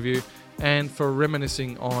this interview and for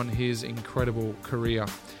reminiscing on his incredible career.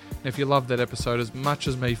 And if you loved that episode as much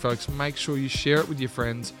as me, folks, make sure you share it with your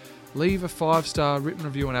friends, leave a 5-star written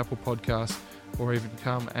review on Apple Podcasts, or even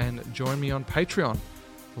come and join me on Patreon.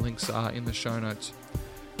 The links are in the show notes.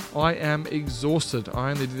 I am exhausted.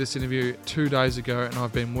 I only did this interview 2 days ago, and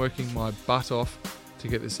I've been working my butt off to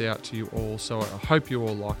get this out to you all, so I hope you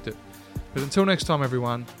all liked it. But until next time,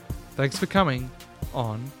 everyone, thanks for coming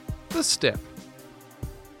on The Step.